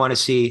kind of want to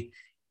see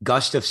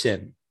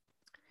Gustafsson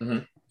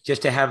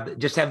just to have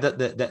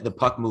the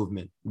puck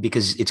movement,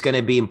 because it's going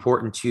to be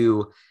important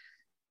to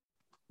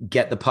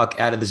get the puck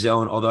out of the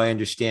zone. Although I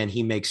understand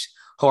he makes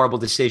horrible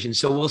decisions.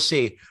 So we'll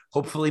see.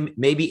 Hopefully,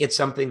 maybe it's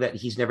something that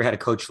he's never had a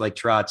coach like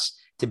Trotz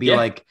to be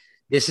like,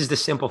 this is the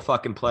simple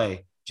fucking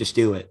play. Just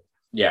do it.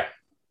 Yeah.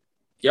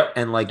 Yep.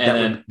 And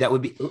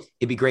it'd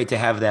be great to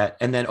have that.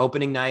 And then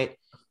opening night,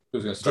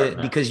 who's going to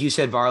start? Because you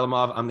said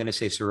Varlamov, I'm going to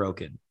say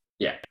Sorokin.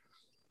 Yeah.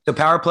 So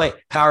power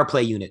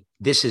play unit.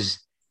 This is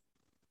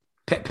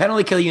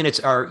penalty kill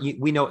units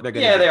we know what they're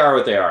going to do. Yeah, they are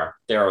what they are.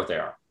 They are what they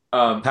are.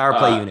 Power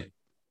play unit.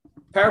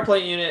 Power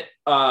play unit.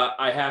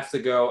 I have to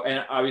go.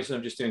 And obviously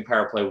I'm just doing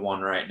power play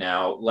 1 right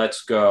now.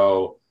 Let's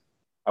go.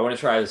 I want to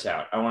try this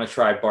out. I want to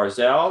try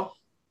Barzal,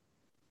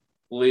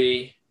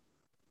 Lee,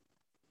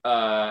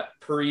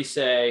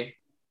 Parise.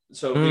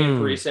 So Lee and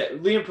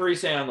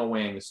Parise on the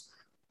wings.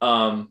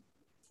 And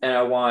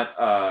I want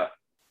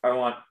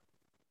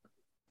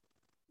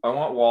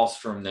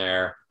Wahlstrom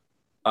there.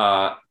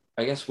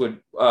 I guess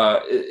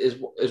is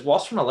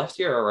Wahlstrom a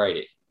lefty or a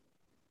righty?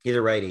 He's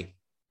a righty.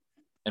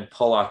 And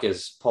Pulock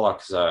is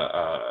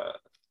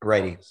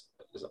righty.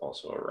 Is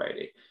also a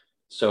righty.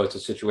 So it's a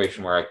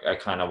situation where I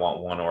kind of want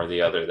one or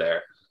the other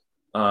there.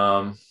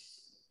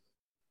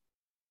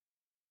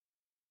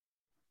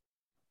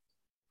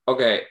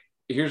 Okay,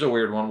 here's a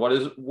weird one. What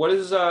is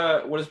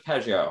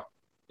Pageau?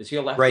 Is he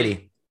a lefty?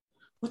 Righty.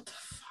 What the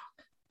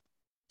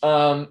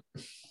fuck?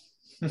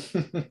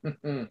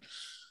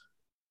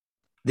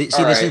 This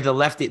is the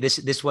lefty.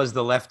 This was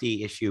the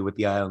lefty issue with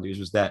the Islanders,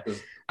 was that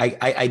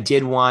I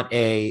did want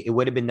it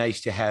would have been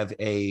nice to have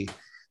a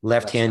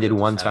left-handed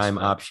one-time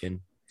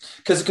option.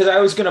 Because I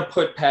was gonna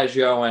put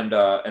Pageau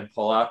and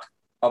Pulock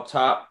up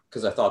top,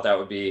 because I thought that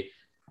would be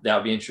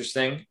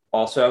interesting.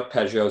 Also,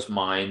 Pageau's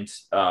mind.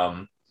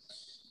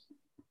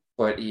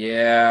 But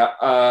yeah,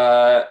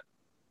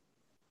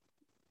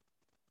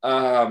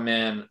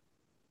 man,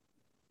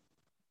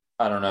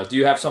 I don't know. Do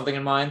you have something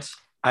in mind?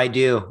 I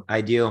do.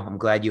 I'm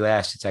glad you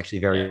asked. It's actually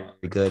very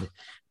good.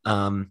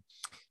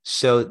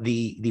 So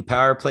the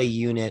power play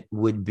unit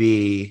would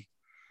be,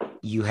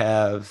 you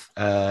have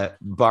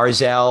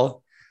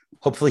Barzal.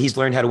 Hopefully he's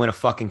learned how to win a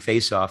fucking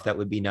face-off. That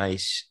would be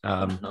nice.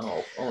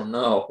 Oh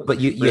no. But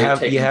you have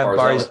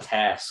Barzal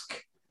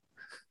task.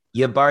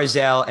 You have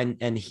Barzal,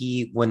 and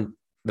he, when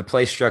the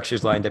play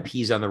structure's lined up,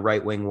 he's on the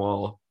right wing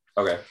wall.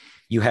 Okay.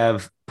 You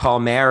have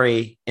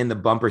Palmieri in the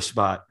bumper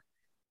spot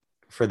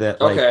for that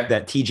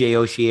TJ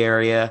Oshie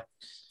area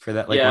for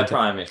that. That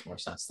probably makes more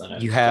sense than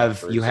it. You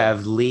have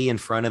Lee in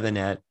front of the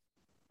net.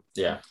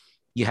 Yeah.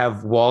 You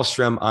have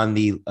Wahlstrom on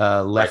the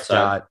left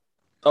dot.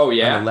 Oh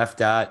yeah. On the left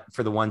dot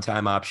for the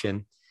one-time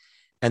option.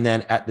 And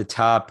then at the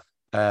top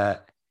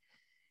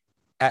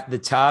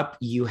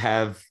you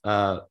have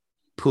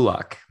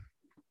Pulock.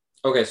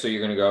 Okay, so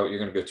you're gonna go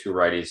two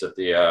righties at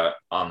the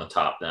on the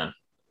top then.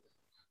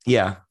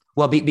 Yeah.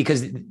 Well,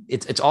 because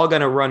it's all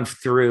going to run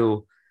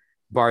through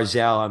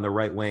Barzell on the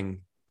right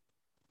wing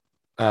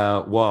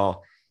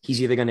wall.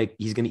 He's either going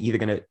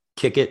to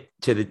kick it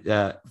to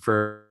the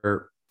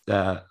for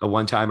a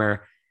one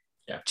timer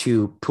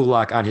to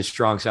Pulak on his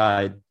strong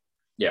side.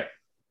 Yeah.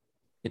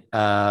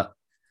 And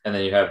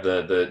then you have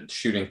the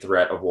shooting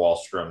threat of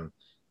Wahlstrom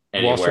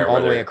anywhere. Wahlstrom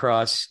all the way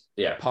across.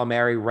 Yeah.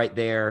 Palmieri right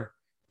there,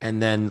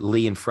 and then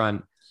Lee in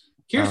front.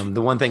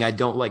 The one thing I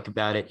don't like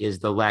about it is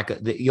the lack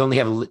of you only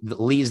have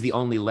Lee's the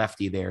only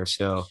lefty there.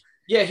 So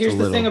yeah, here's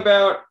the thing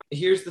about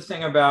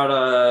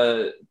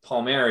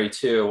Palmieri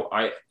too.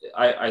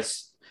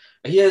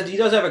 He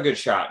does have a good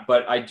shot,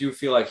 but I do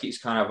feel like he's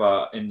kind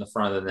of in the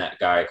front of the net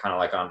guy, kind of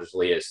like Andres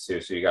Lee is too.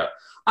 So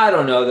I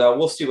don't know though.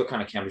 We'll see what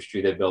kind of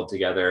chemistry they build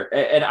together.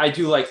 And I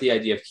do like the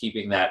idea of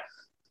keeping that,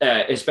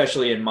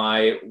 especially in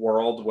my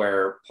world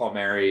where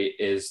Palmieri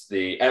is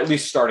at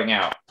least starting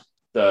out,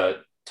 the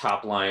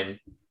top line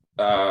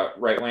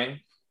right wing.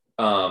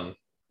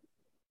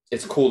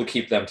 It's cool to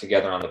keep them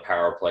together on the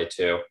power play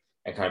too,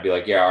 and kind of be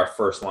like, yeah, our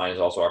first line is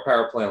also our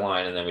power play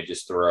line, and then we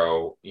just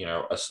throw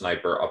a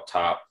sniper up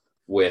top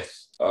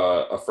with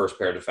a first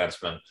pair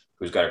defenseman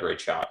who's got a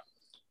great shot,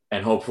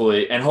 and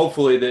hopefully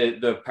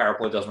the power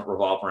play doesn't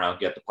revolve around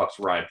get the puck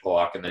to Ryan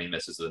Pulock and then he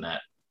misses the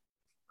net.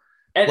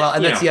 And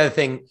that's the other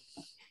thing.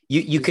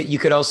 You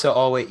could also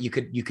always you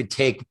could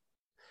take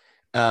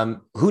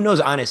who knows,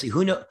 honestly,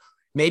 who knows.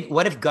 Maybe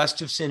what if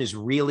Gustafsson is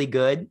really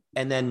good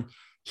and then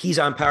he's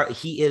on power?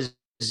 He is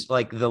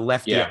like the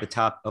lefty at the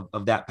top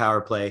of that power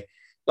play.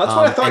 That's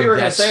what I thought you were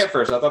going to say at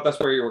first. I thought that's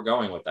where you were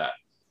going with that.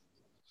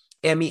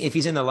 I mean, if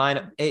he's in the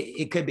lineup,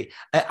 it could be.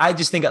 I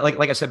just think,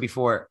 like I said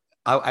before,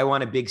 I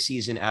want a big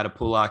season out of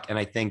Pulock, and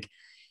I think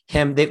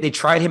they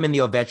tried him in the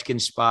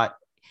Ovechkin spot.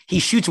 He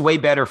shoots way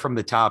better from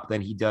the top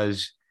than he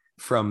does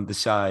from the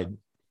side.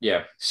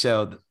 Yeah.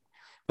 So.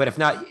 But if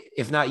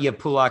not, you have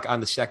Pulock on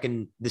the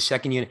second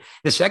unit.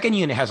 The second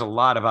unit has a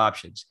lot of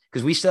options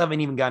because we still haven't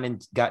even gotten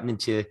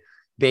into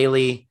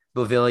Bailey,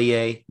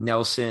 Beauvillier,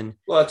 Nelson.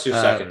 Well, that's your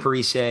second.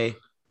 Parise,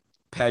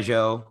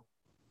 Peugeot.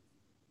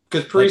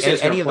 Because Parise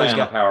is going to play on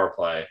the power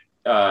play,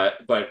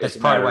 but that's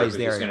part of why he's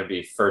there. It's going to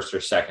be first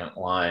or second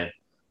line.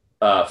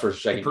 First or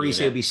second.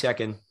 Parise will be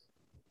second.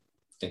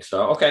 Think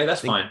so? Okay,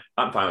 that's fine.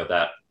 I'm fine with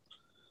that.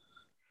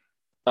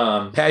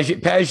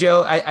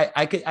 Peugeot,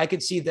 I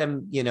could see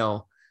them.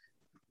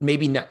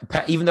 Maybe not,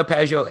 even though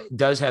Peugeot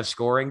does have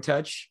scoring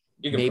touch.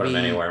 You can put him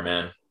anywhere,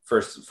 man.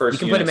 First. You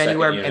can put him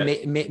anywhere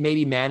and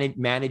maybe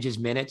manage his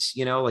minutes.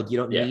 Like you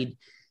don't need,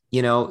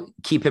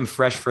 keep him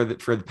fresh for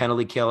the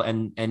penalty kill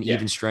and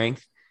even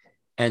strength,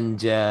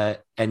 and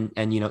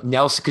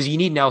Nelson, because you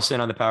need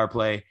Nelson on the power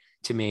play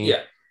to me.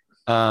 Yeah.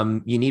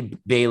 You need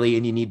Bailey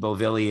and you need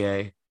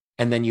Beauvillier,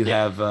 and then you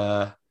have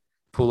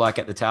Pulock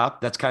at the top.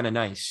 That's kind of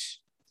nice.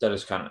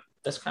 That's kind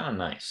of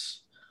nice.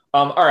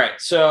 All right,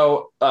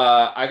 so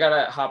I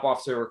gotta hop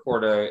off to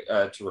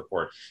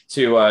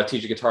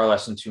teach a guitar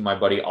lesson to my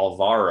buddy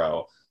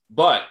Alvaro.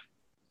 But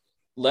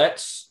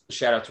let's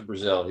shout out to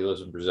Brazil. He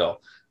lives in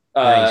Brazil.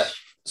 Nice.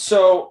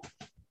 So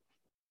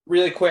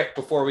really quick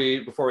before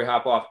we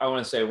hop off, I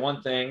want to say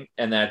one thing,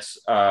 and that's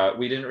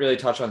we didn't really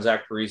touch on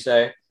Zach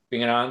Parise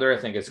being an Islander. I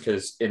think it's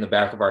because in the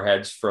back of our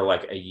heads for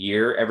like a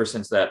year, ever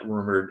since that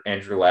rumored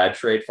Andrew Ladd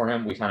trade for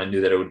him, we kind of knew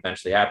that it would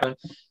eventually happen.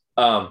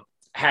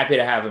 Happy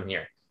to have him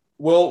here.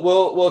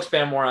 We'll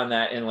expand more on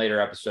that in later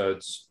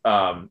episodes.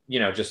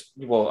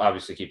 We'll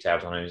obviously keep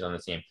tabs on him. He's on the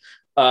team.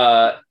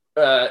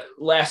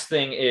 Last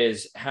thing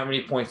is, how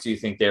many points do you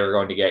think they're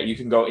going to get? You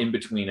can go in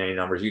between any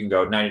numbers. You can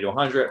go 90 to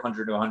 100,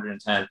 100 to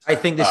 110. I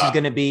think this is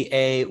going to be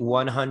a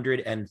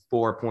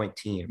 104 point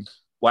team.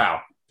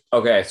 Wow.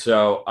 Okay.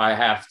 So I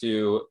have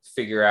to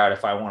figure out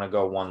if I want to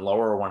go one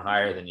lower or one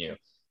higher than you.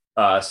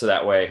 So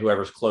that way,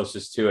 whoever's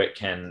closest to it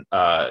can,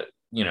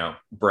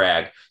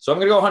 brag. So I'm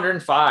going to go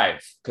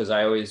 105 because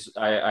I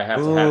have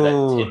to have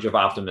that tinge of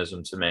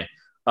optimism to me.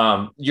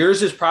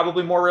 Yours is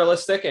probably more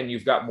realistic and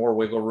you've got more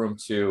wiggle room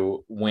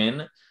to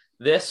win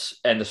this.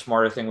 And the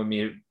smarter thing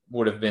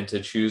would have been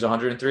to choose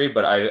 103,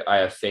 but I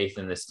have faith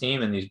in this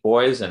team and these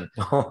boys. And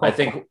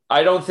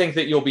I don't think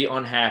that you'll be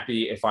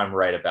unhappy if I'm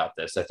right about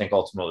this. I think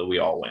ultimately we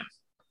all win.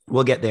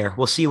 We'll get there.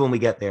 We'll see when we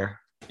get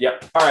there.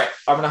 Yep. All right.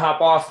 I'm going to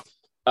hop off.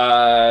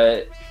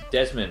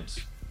 Desmond,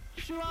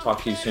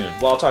 talk to you soon.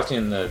 Well, I'll talk to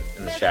you in the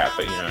chat,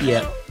 but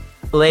Yeah.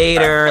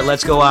 Later.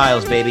 Let's go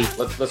Isles, baby.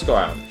 Let's go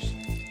Islanders.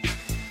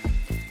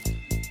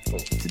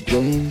 It's a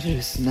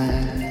dangerous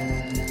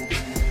night.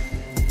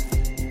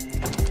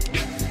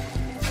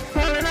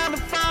 Calling on the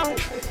phone,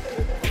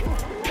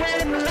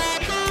 waiting the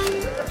light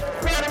on,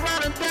 right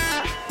around the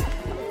top,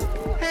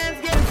 hands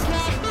getting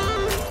slapped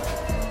on.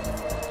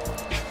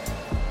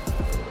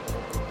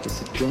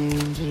 It's a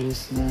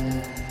dangerous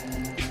night.